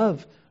his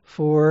love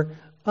for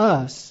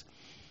us.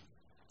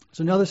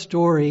 There's another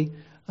story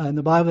in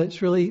the Bible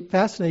that's really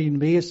fascinating to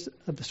me. It's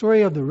the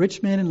story of the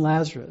rich man and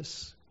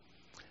Lazarus.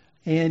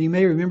 And you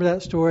may remember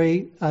that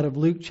story out of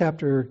Luke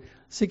chapter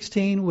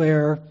 16,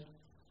 where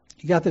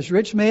you got this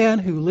rich man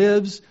who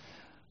lives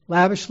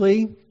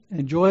lavishly,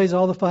 enjoys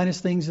all the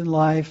finest things in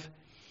life,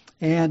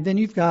 and then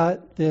you've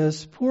got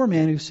this poor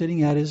man who's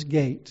sitting at his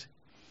gate.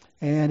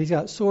 And he's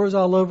got sores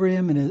all over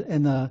him,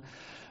 and the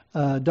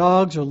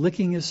dogs are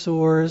licking his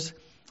sores.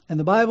 And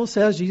the Bible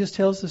says, Jesus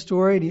tells the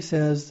story, and he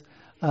says,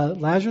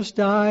 Lazarus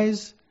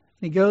dies,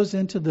 and he goes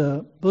into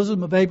the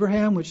bosom of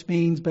Abraham, which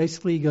means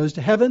basically he goes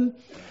to heaven.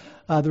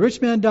 The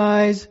rich man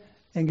dies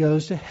and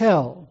goes to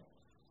hell.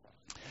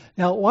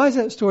 Now, why is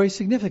that story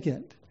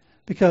significant?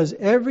 Because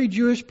every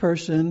Jewish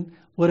person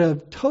would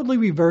have totally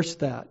reversed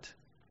that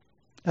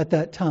at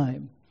that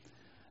time.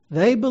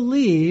 They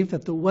believe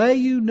that the way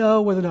you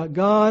know whether or not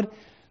God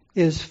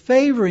is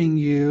favoring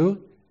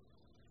you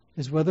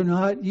is whether or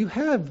not you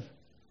have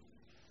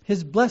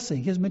his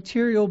blessing, his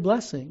material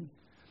blessing.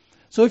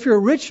 So if you're a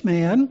rich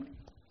man,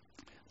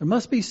 there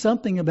must be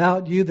something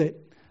about you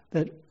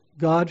that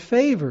God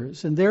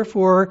favors, and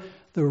therefore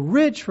the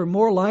rich were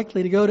more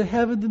likely to go to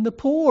heaven than the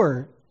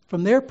poor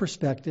from their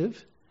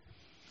perspective.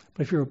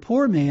 But if you're a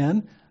poor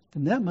man,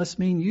 then that must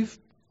mean you've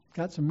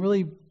got some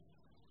really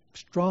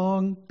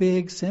strong,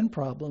 big sin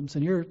problems,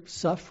 and you're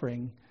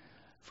suffering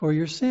for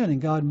your sin,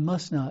 and God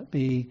must not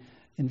be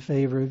in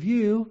favor of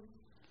you.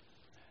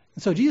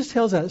 And so Jesus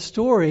tells that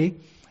story,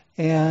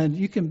 and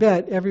you can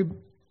bet every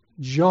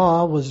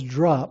jaw was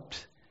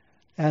dropped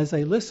as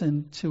they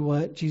listened to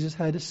what Jesus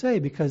had to say,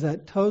 because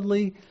that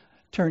totally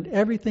turned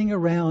everything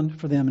around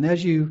for them. And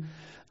as you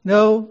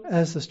know,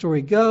 as the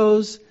story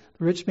goes,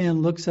 the rich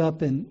man looks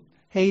up in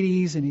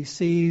Hades and he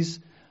sees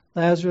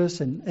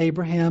Lazarus and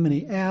Abraham, and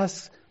he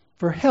asks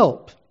for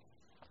help.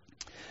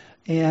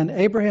 And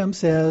Abraham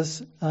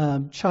says,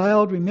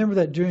 child, remember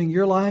that during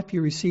your life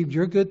you received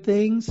your good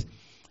things,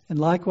 and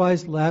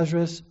likewise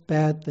Lazarus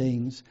bad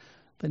things.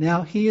 But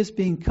now he is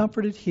being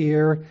comforted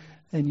here,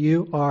 and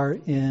you are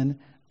in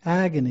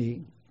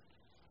agony.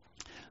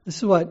 This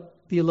is what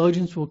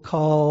theologians will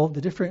call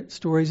the different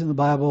stories in the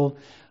Bible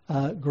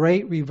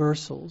great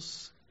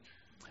reversals.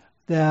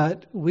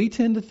 That we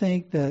tend to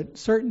think that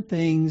certain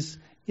things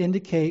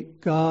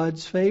indicate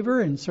God's favor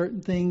and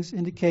certain things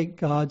indicate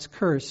God's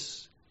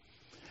curse.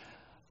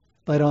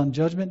 But on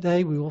Judgment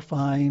Day, we will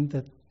find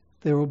that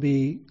there will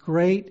be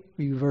great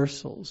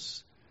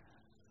reversals.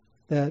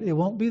 That it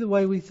won't be the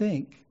way we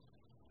think.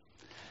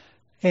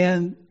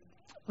 And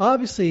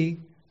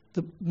obviously,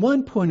 the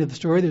one point of the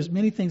story, there's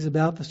many things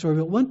about the story,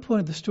 but one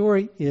point of the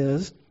story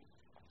is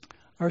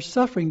our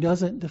suffering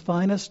doesn't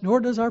define us, nor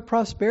does our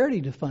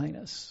prosperity define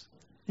us.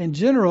 In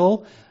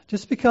general,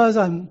 just because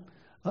I'm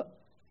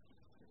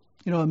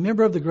a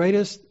member of the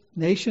greatest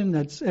nation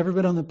that's ever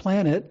been on the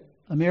planet,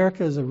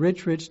 America is a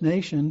rich, rich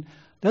nation,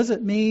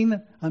 doesn't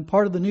mean I'm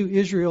part of the new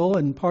Israel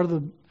and part of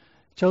the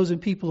chosen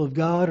people of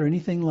God or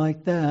anything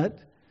like that.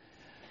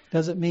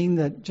 Doesn't mean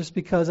that just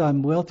because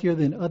I'm wealthier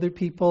than other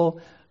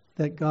people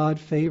that God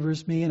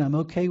favors me and I'm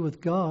okay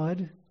with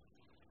God.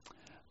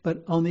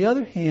 But on the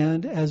other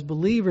hand, as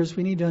believers,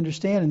 we need to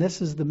understand, and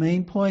this is the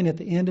main point at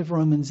the end of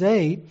Romans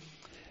 8,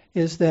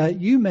 is that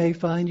you may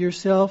find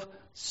yourself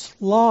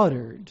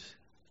slaughtered,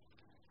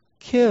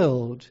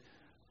 killed,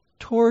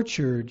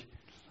 tortured,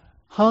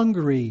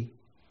 hungry,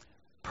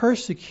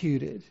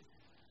 persecuted.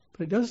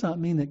 But it does not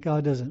mean that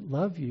God doesn't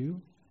love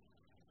you.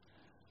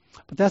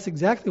 But that's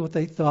exactly what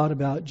they thought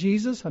about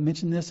Jesus. I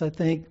mentioned this, I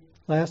think,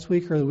 last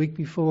week or the week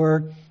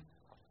before.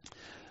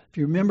 If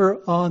you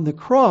remember, on the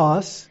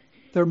cross,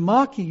 they're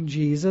mocking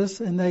Jesus,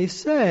 and they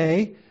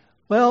say,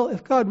 well,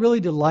 if God really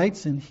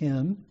delights in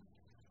him,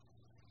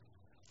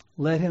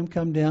 let him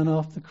come down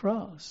off the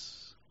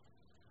cross.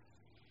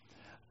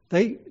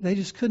 They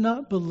just could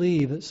not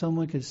believe that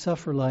someone could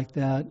suffer like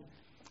that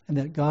and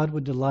that God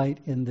would delight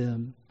in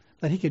them,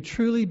 that he could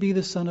truly be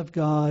the Son of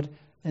God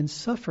and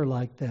suffer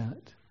like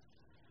that.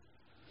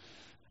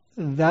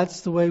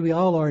 That's the way we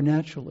all are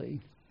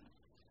naturally.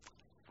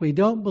 We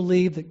don't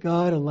believe that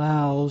God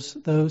allows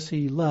those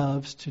He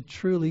loves to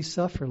truly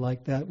suffer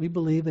like that. We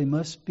believe they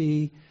must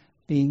be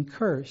being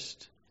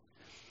cursed.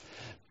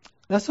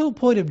 That's the whole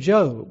point of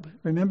Job.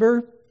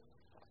 Remember,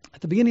 at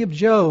the beginning of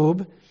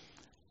Job,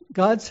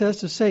 God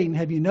says to Satan,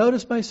 "Have you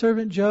noticed my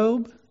servant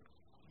Job?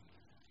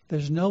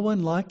 There's no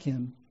one like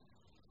him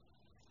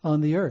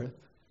on the earth."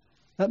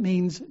 That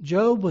means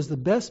Job was the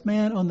best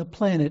man on the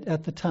planet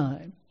at the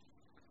time.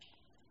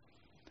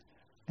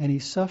 And he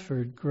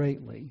suffered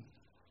greatly.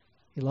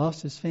 He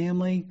lost his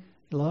family.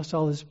 He lost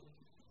all his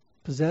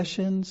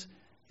possessions.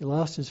 He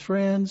lost his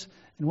friends.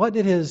 And what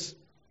did his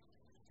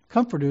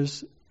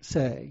comforters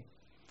say?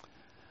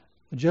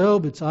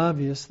 Job, it's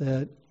obvious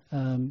that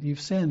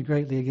you've sinned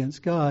greatly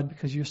against God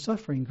because you're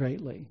suffering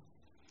greatly.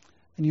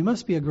 And you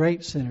must be a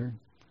great sinner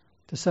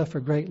to suffer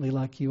greatly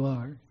like you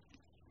are.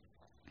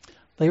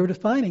 They were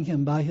defining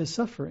him by his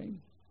suffering.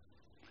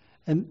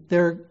 And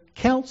their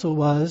counsel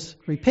was,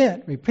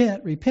 repent,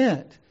 repent,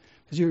 repent.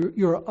 Because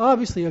you're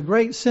obviously a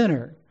great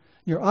sinner.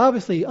 You're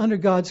obviously under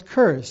God's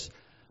curse.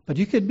 But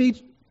you could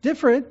be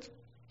different.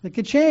 It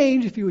could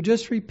change if you would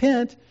just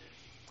repent.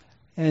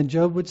 And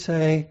Job would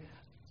say,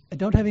 I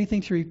don't have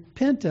anything to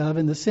repent of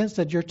in the sense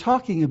that you're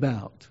talking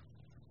about.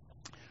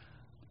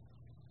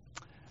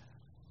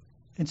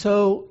 And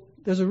so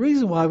there's a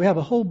reason why we have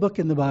a whole book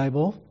in the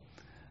Bible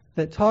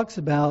that talks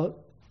about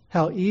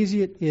how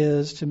easy it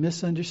is to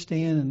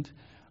misunderstand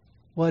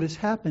what is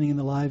happening in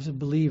the lives of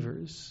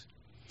believers.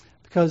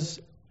 Because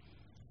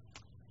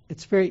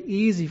it's very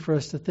easy for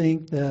us to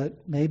think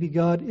that maybe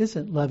God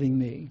isn't loving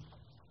me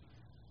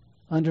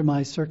under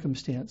my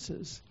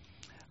circumstances.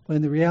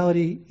 When the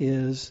reality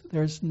is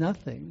there's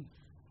nothing,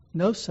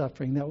 no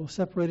suffering that will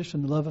separate us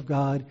from the love of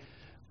God,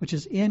 which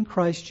is in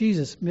Christ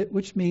Jesus,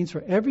 which means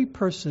for every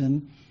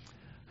person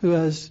who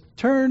has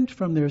turned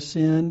from their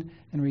sin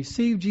and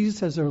received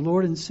Jesus as their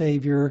Lord and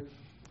Savior,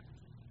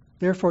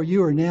 therefore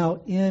you are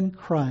now in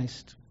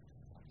Christ.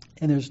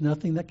 And there's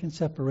nothing that can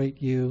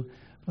separate you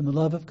from the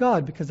love of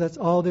God, because that's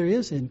all there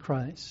is in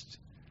Christ.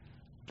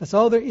 That's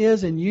all there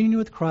is in union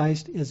with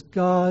Christ, is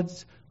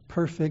God's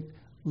perfect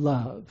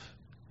love,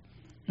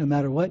 no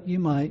matter what you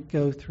might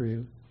go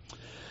through.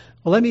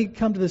 Well, let me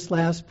come to this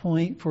last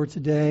point for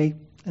today,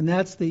 and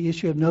that's the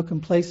issue of no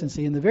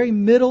complacency. In the very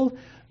middle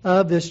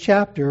of this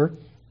chapter,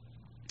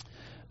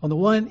 on the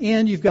one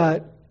end you've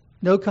got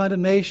no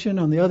condemnation,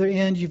 on the other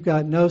end you've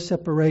got no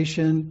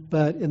separation,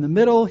 but in the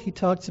middle he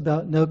talks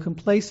about no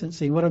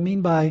complacency. What I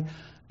mean by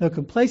no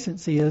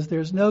complacency is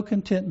there's no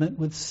contentment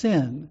with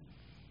sin.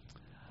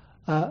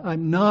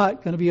 I'm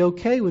not going to be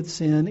okay with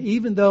sin,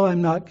 even though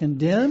I'm not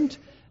condemned,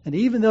 and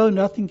even though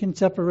nothing can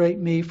separate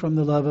me from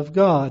the love of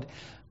God.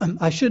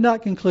 I should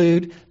not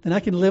conclude that I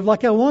can live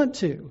like I want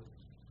to.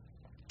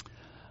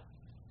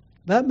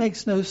 That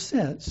makes no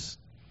sense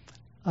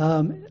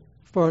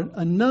for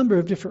a number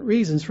of different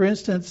reasons. For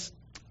instance,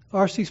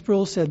 R.C.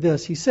 Sproul said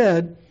this. He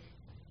said,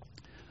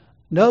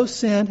 "No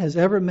sin has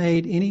ever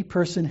made any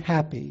person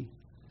happy.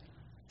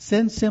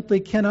 Sin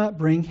simply cannot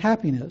bring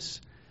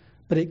happiness,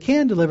 but it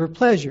can deliver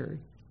pleasure.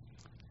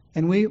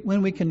 And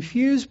when we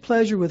confuse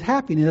pleasure with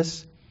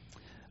happiness,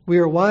 we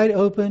are wide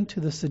open to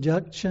the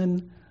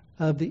seduction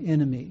of the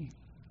enemy."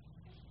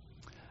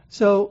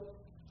 So,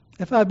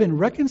 if I've been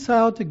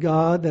reconciled to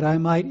God that I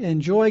might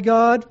enjoy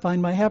God,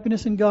 find my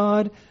happiness in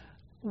God,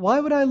 why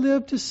would I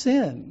live to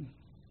sin?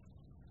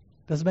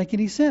 Doesn't make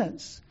any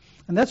sense.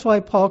 And that's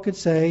why Paul could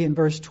say in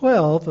verse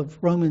 12 of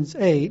Romans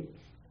 8,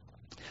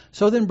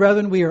 "So then,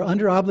 brethren, we are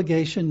under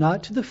obligation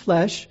not to the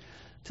flesh,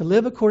 to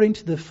live according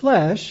to the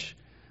flesh,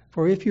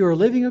 for if you are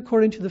living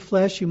according to the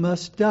flesh, you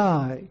must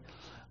die.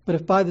 But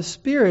if by the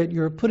Spirit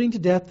you are putting to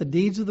death the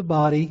deeds of the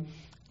body,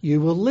 you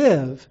will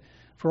live.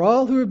 For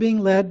all who are being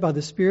led by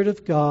the Spirit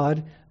of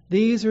God,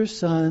 these are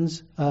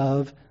sons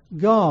of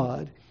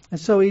God." And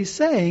so he's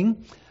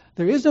saying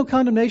there is no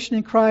condemnation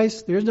in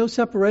Christ, there is no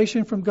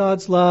separation from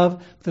God's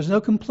love, there's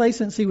no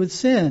complacency with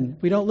sin.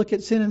 We don't look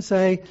at sin and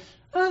say,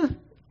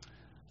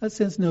 that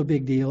sin's no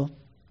big deal.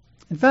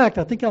 In fact,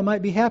 I think I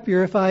might be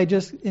happier if I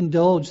just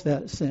indulge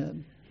that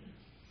sin.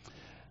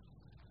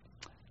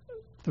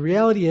 The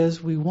reality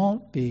is we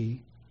won't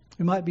be.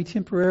 We might be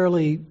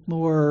temporarily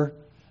more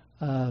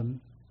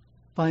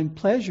find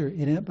pleasure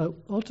in it, but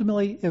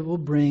ultimately it will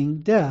bring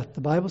death.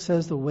 The Bible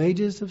says the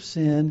wages of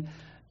sin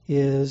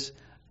is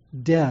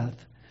death.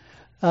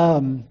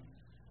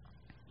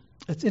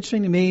 It's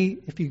interesting to me,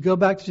 if you go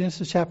back to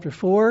Genesis chapter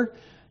 4,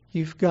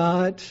 you've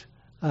got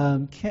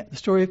the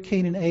story of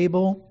Cain and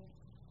Abel.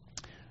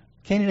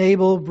 Cain and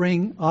Abel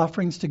bring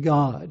offerings to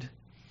God.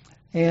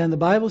 And the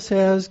Bible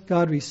says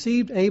God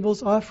received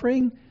Abel's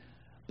offering,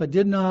 but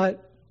did not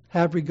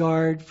have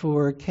regard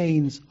for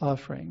Cain's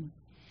offering.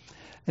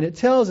 And it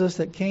tells us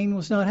that Cain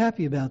was not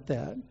happy about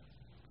that.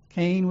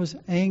 Cain was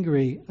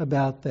angry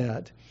about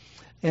that.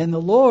 And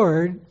the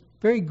Lord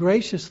very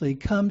graciously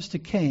comes to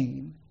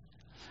Cain.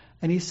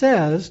 And he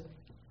says,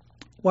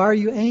 "Why are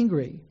you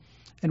angry?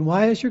 And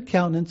why is your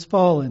countenance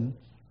fallen?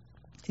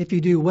 If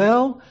you do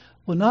well,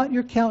 will not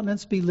your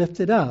countenance be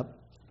lifted up?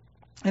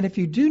 And if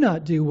you do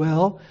not do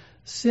well,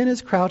 Sin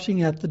is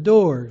crouching at the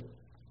door,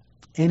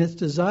 and its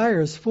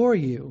desires for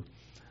you,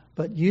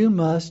 but you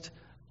must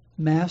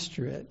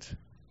master it.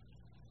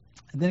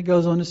 And then it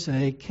goes on to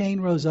say,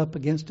 Cain rose up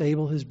against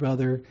Abel, his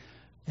brother,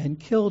 and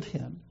killed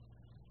him.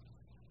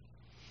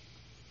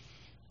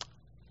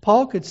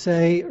 Paul could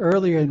say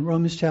earlier in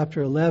Romans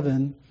chapter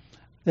 11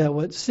 that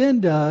what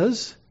sin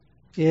does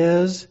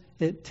is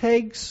it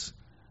takes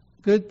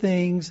good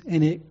things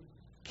and it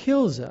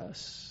kills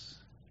us.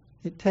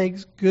 It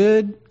takes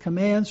good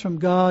commands from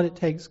God, it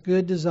takes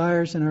good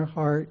desires in our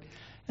heart,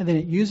 and then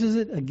it uses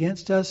it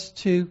against us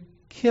to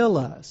kill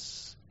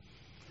us.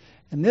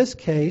 In this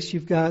case,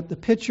 you've got the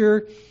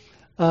picture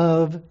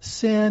of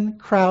sin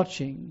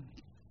crouching,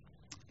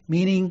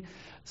 meaning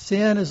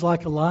sin is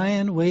like a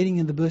lion waiting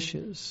in the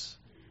bushes,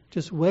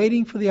 just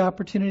waiting for the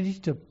opportunity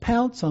to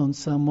pounce on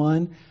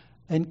someone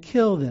and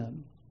kill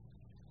them.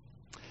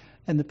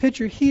 And the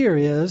picture here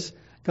is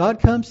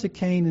God comes to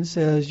Cain and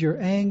says, you're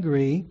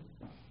angry,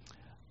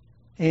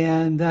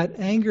 and that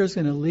anger is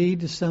going to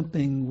lead to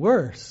something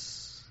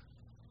worse.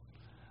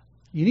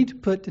 You need to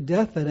put to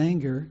death that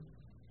anger.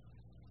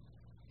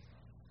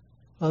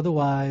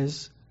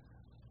 Otherwise,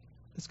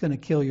 it's going to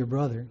kill your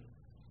brother.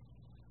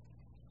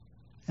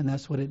 And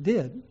that's what it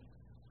did.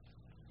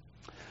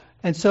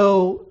 And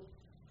so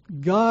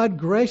God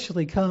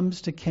graciously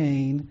comes to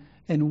Cain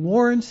and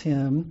warns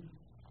him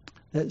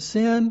that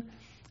sin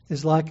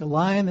is like a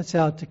lion that's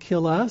out to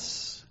kill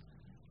us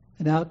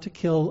and out to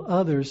kill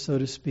others, so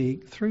to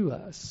speak, through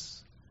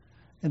us.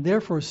 And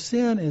therefore,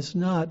 sin is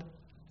not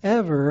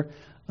ever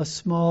a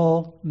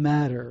small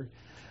matter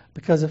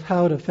because of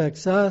how it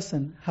affects us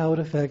and how it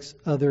affects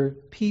other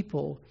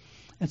people.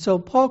 And so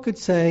Paul could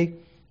say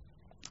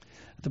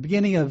at the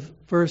beginning of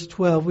verse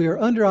 12, we are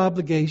under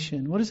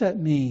obligation. What does that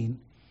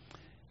mean?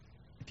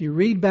 If you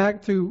read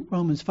back through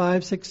Romans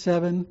 5, 6,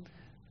 7,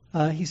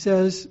 he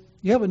says,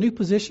 you have a new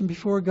position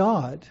before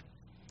God.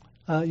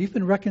 You've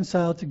been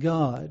reconciled to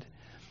God.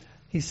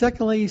 He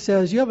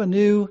says, you have a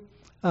new,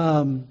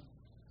 what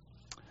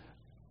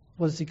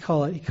does he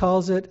call it? He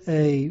calls it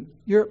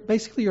you're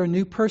a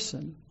new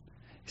person.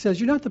 He says,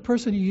 you're not the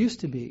person you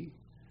used to be.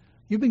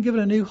 You've been given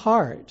a new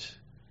heart.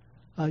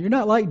 You're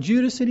not like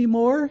Judas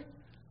anymore.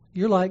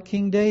 You're like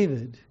King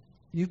David.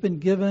 You've been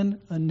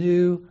given a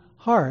new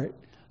heart.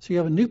 So you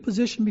have a new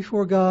position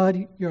before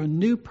God. You're a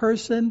new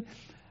person.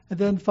 And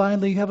then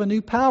finally, you have a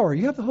new power.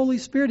 You have the Holy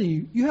Spirit in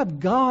you. You have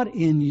God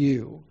in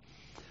you.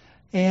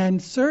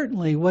 And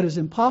certainly what is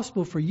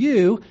impossible for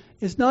you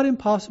is not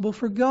impossible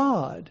for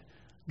God.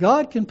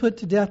 God can put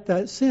to death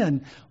that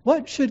sin.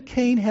 What should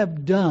Cain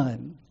have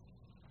done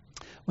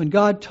when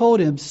God told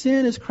him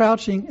sin is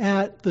crouching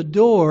at the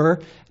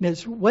door and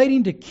it's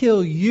waiting to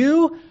kill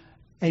you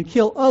and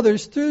kill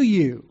others through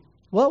you?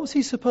 What was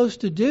he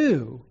supposed to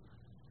do?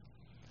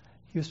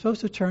 He was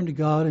supposed to turn to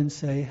God and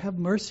say, have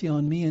mercy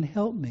on me and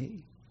help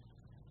me.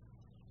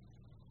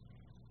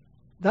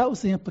 That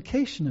was the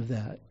implication of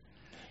that.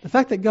 The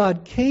fact that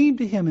God came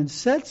to him and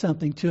said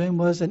something to him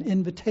was an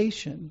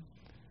invitation.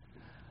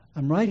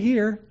 I'm right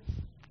here.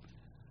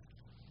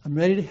 I'm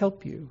ready to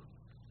help you.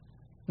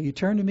 Will you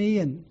turn to me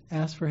and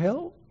ask for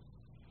help?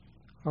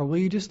 Or will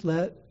you just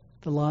let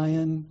the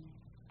lion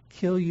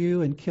kill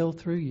you and kill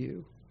through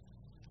you?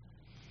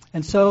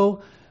 And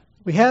so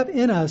we have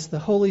in us the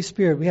Holy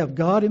Spirit. We have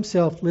God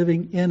himself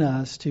living in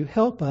us to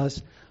help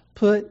us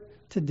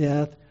put to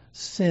death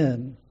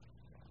sin.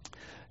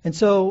 And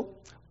so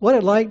what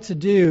I'd like to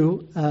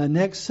do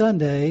next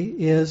Sunday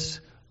is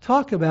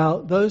talk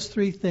about those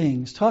three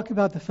things. Talk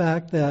about the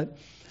fact that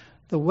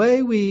the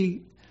way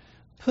we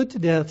put to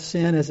death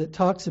sin, as it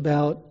talks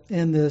about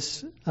in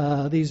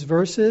these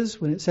verses,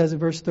 when it says in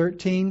verse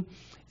 13,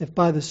 if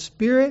by the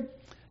Spirit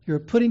you're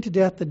putting to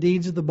death the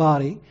deeds of the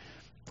body,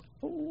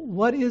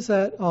 what is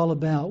that all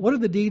about? What are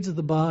the deeds of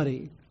the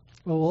body?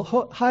 Well,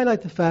 we'll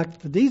highlight the fact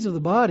that the deeds of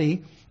the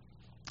body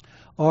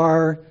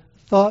are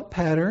thought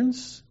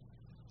patterns.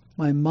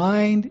 My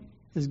mind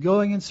is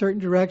going in certain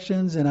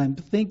directions and I'm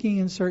thinking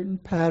in certain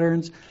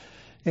patterns.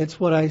 It's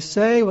what I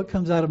say, what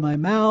comes out of my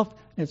mouth.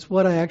 It's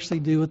what I actually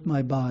do with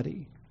my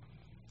body.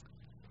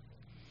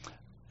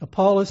 Now,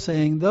 Paul is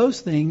saying those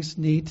things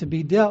need to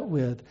be dealt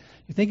with.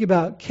 You think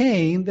about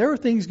Cain, there were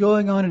things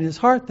going on in his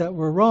heart that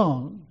were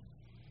wrong.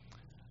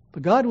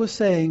 But God was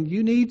saying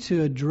you need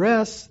to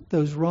address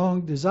those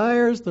wrong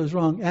desires, those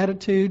wrong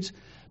attitudes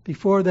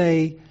before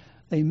they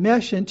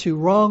mesh into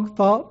wrong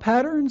thought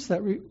patterns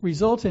that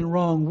result in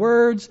wrong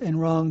words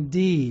and wrong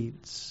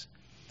deeds.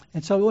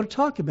 And so we want to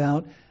talk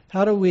about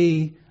how do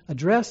we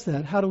address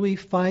that? How do we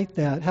fight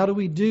that? How do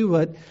we do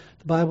what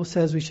the Bible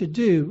says we should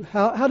do?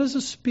 How does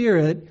the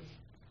Spirit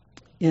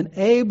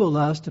enable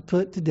us to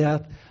put to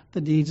death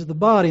the deeds of the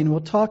body? And we'll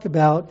talk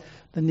about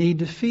the need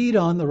to feed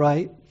on the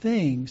right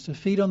things, to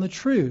feed on the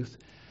truth.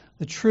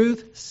 The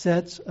truth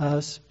sets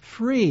us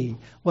free.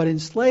 What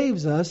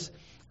enslaves us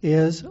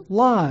is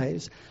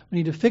lies. We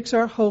need to fix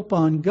our hope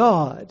on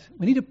God.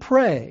 We need to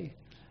pray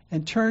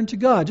and turn to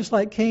God. Just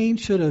like Cain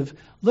should have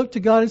looked to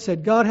God and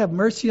said, God, have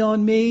mercy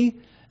on me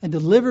and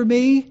deliver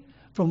me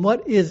from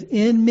what is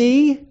in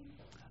me.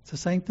 It's the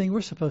same thing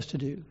we're supposed to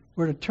do.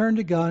 We're to turn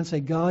to God and say,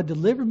 God,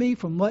 deliver me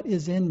from what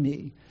is in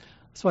me.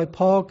 That's why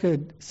Paul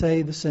could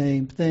say the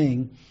same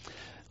thing.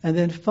 And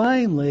then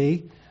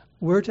finally,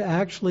 we're to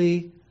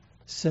actually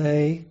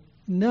say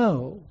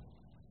no.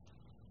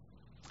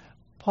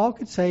 Paul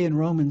could say in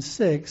Romans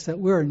 6 that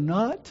we're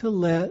not to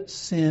let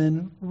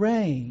sin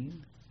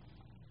reign.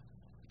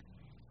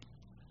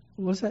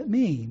 What does that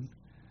mean?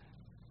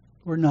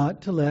 We're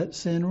not to let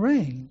sin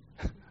reign.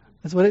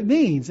 That's what it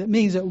means. It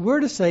means that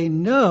we're to say,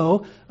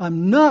 no,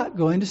 I'm not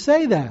going to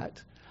say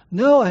that.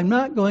 No, I'm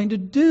not going to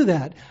do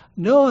that.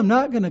 No, I'm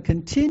not going to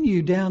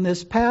continue down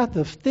this path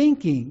of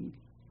thinking.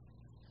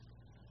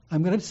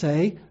 I'm going to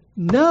say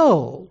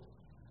no.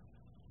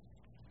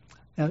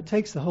 Now, it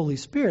takes the Holy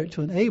Spirit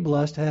to enable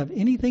us to have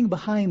anything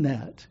behind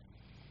that.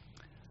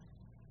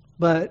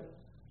 But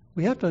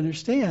we have to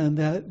understand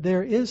that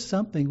there is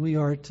something we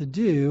are to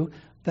do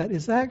that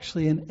is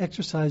actually an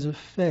exercise of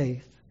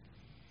faith.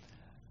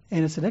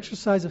 And it's an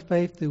exercise of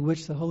faith through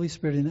which the Holy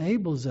Spirit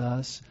enables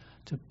us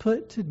to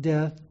put to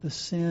death the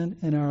sin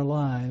in our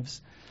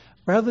lives,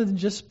 rather than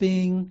just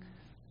being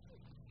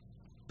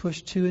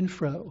pushed to and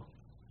fro.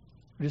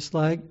 We're just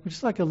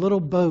like a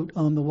little boat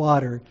on the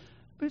water.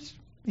 We're just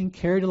being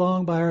carried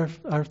along by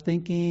our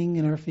thinking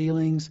and our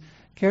feelings,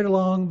 carried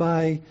along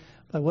by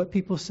what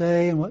people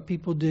say and what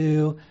people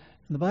do.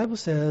 And the Bible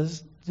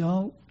says,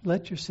 don't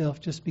let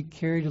yourself just be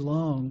carried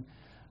along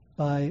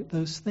by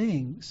those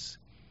things.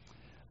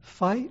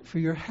 Fight for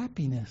your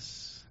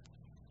happiness.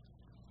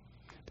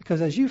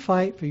 Because as you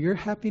fight for your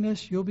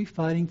happiness, you'll be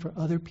fighting for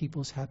other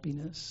people's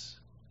happiness.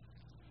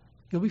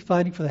 You'll be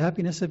fighting for the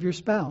happiness of your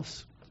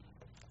spouse.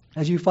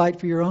 As you fight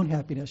for your own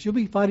happiness, you'll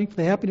be fighting for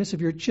the happiness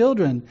of your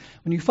children.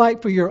 When you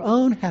fight for your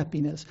own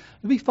happiness,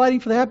 you'll be fighting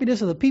for the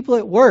happiness of the people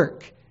at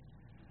work.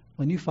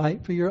 When you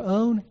fight for your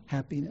own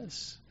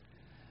happiness.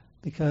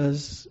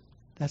 Because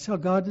that's how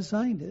God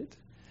designed it.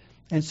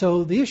 And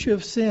so the issue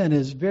of sin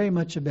is very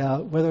much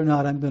about whether or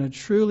not I'm going to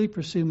truly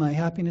pursue my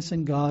happiness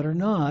in God or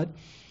not,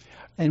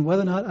 and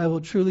whether or not I will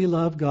truly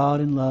love God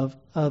and love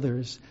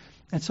others.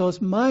 And so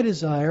it's my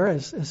desire,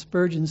 as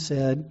Spurgeon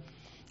said,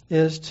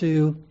 is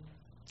to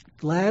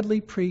gladly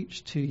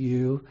preach to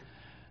you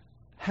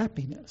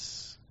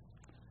happiness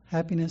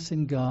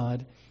in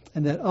God,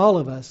 and that all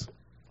of us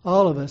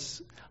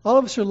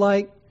are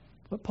like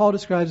what Paul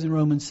describes in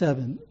Romans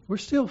 7. We're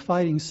still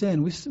fighting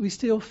sin. We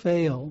still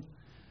fail.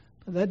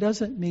 But that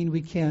doesn't mean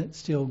we can't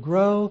still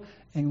grow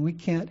and we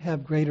can't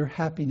have greater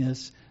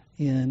happiness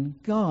in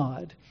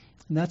God.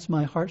 And that's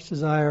my heart's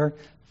desire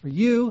for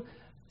you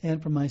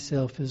and for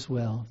myself as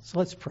well. So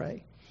let's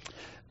pray.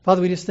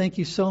 Father, we just thank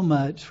you so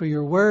much for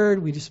your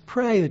word. We just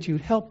pray that you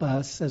would help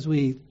us as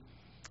we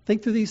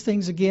think through these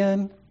things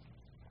again.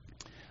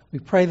 We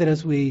pray that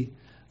as we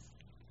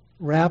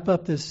wrap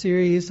up this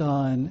series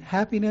on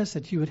happiness,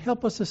 that you would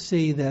help us to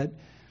see that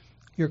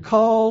your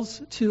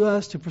calls to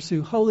us to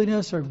pursue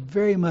holiness are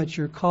very much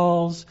your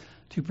calls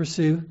to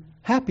pursue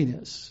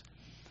happiness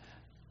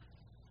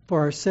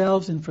for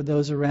ourselves and for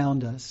those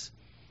around us.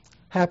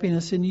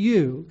 Happiness in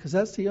you, because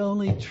that's the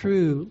only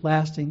true,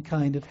 lasting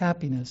kind of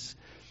happiness.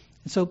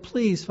 And so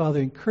please,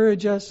 Father,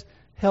 encourage us,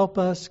 help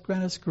us,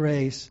 grant us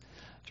grace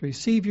to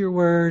receive your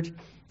word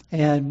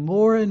and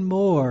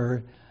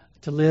more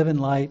to live in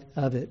light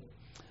of it.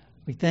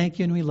 We thank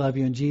you and we love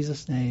you. In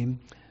Jesus' name,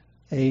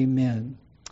 amen.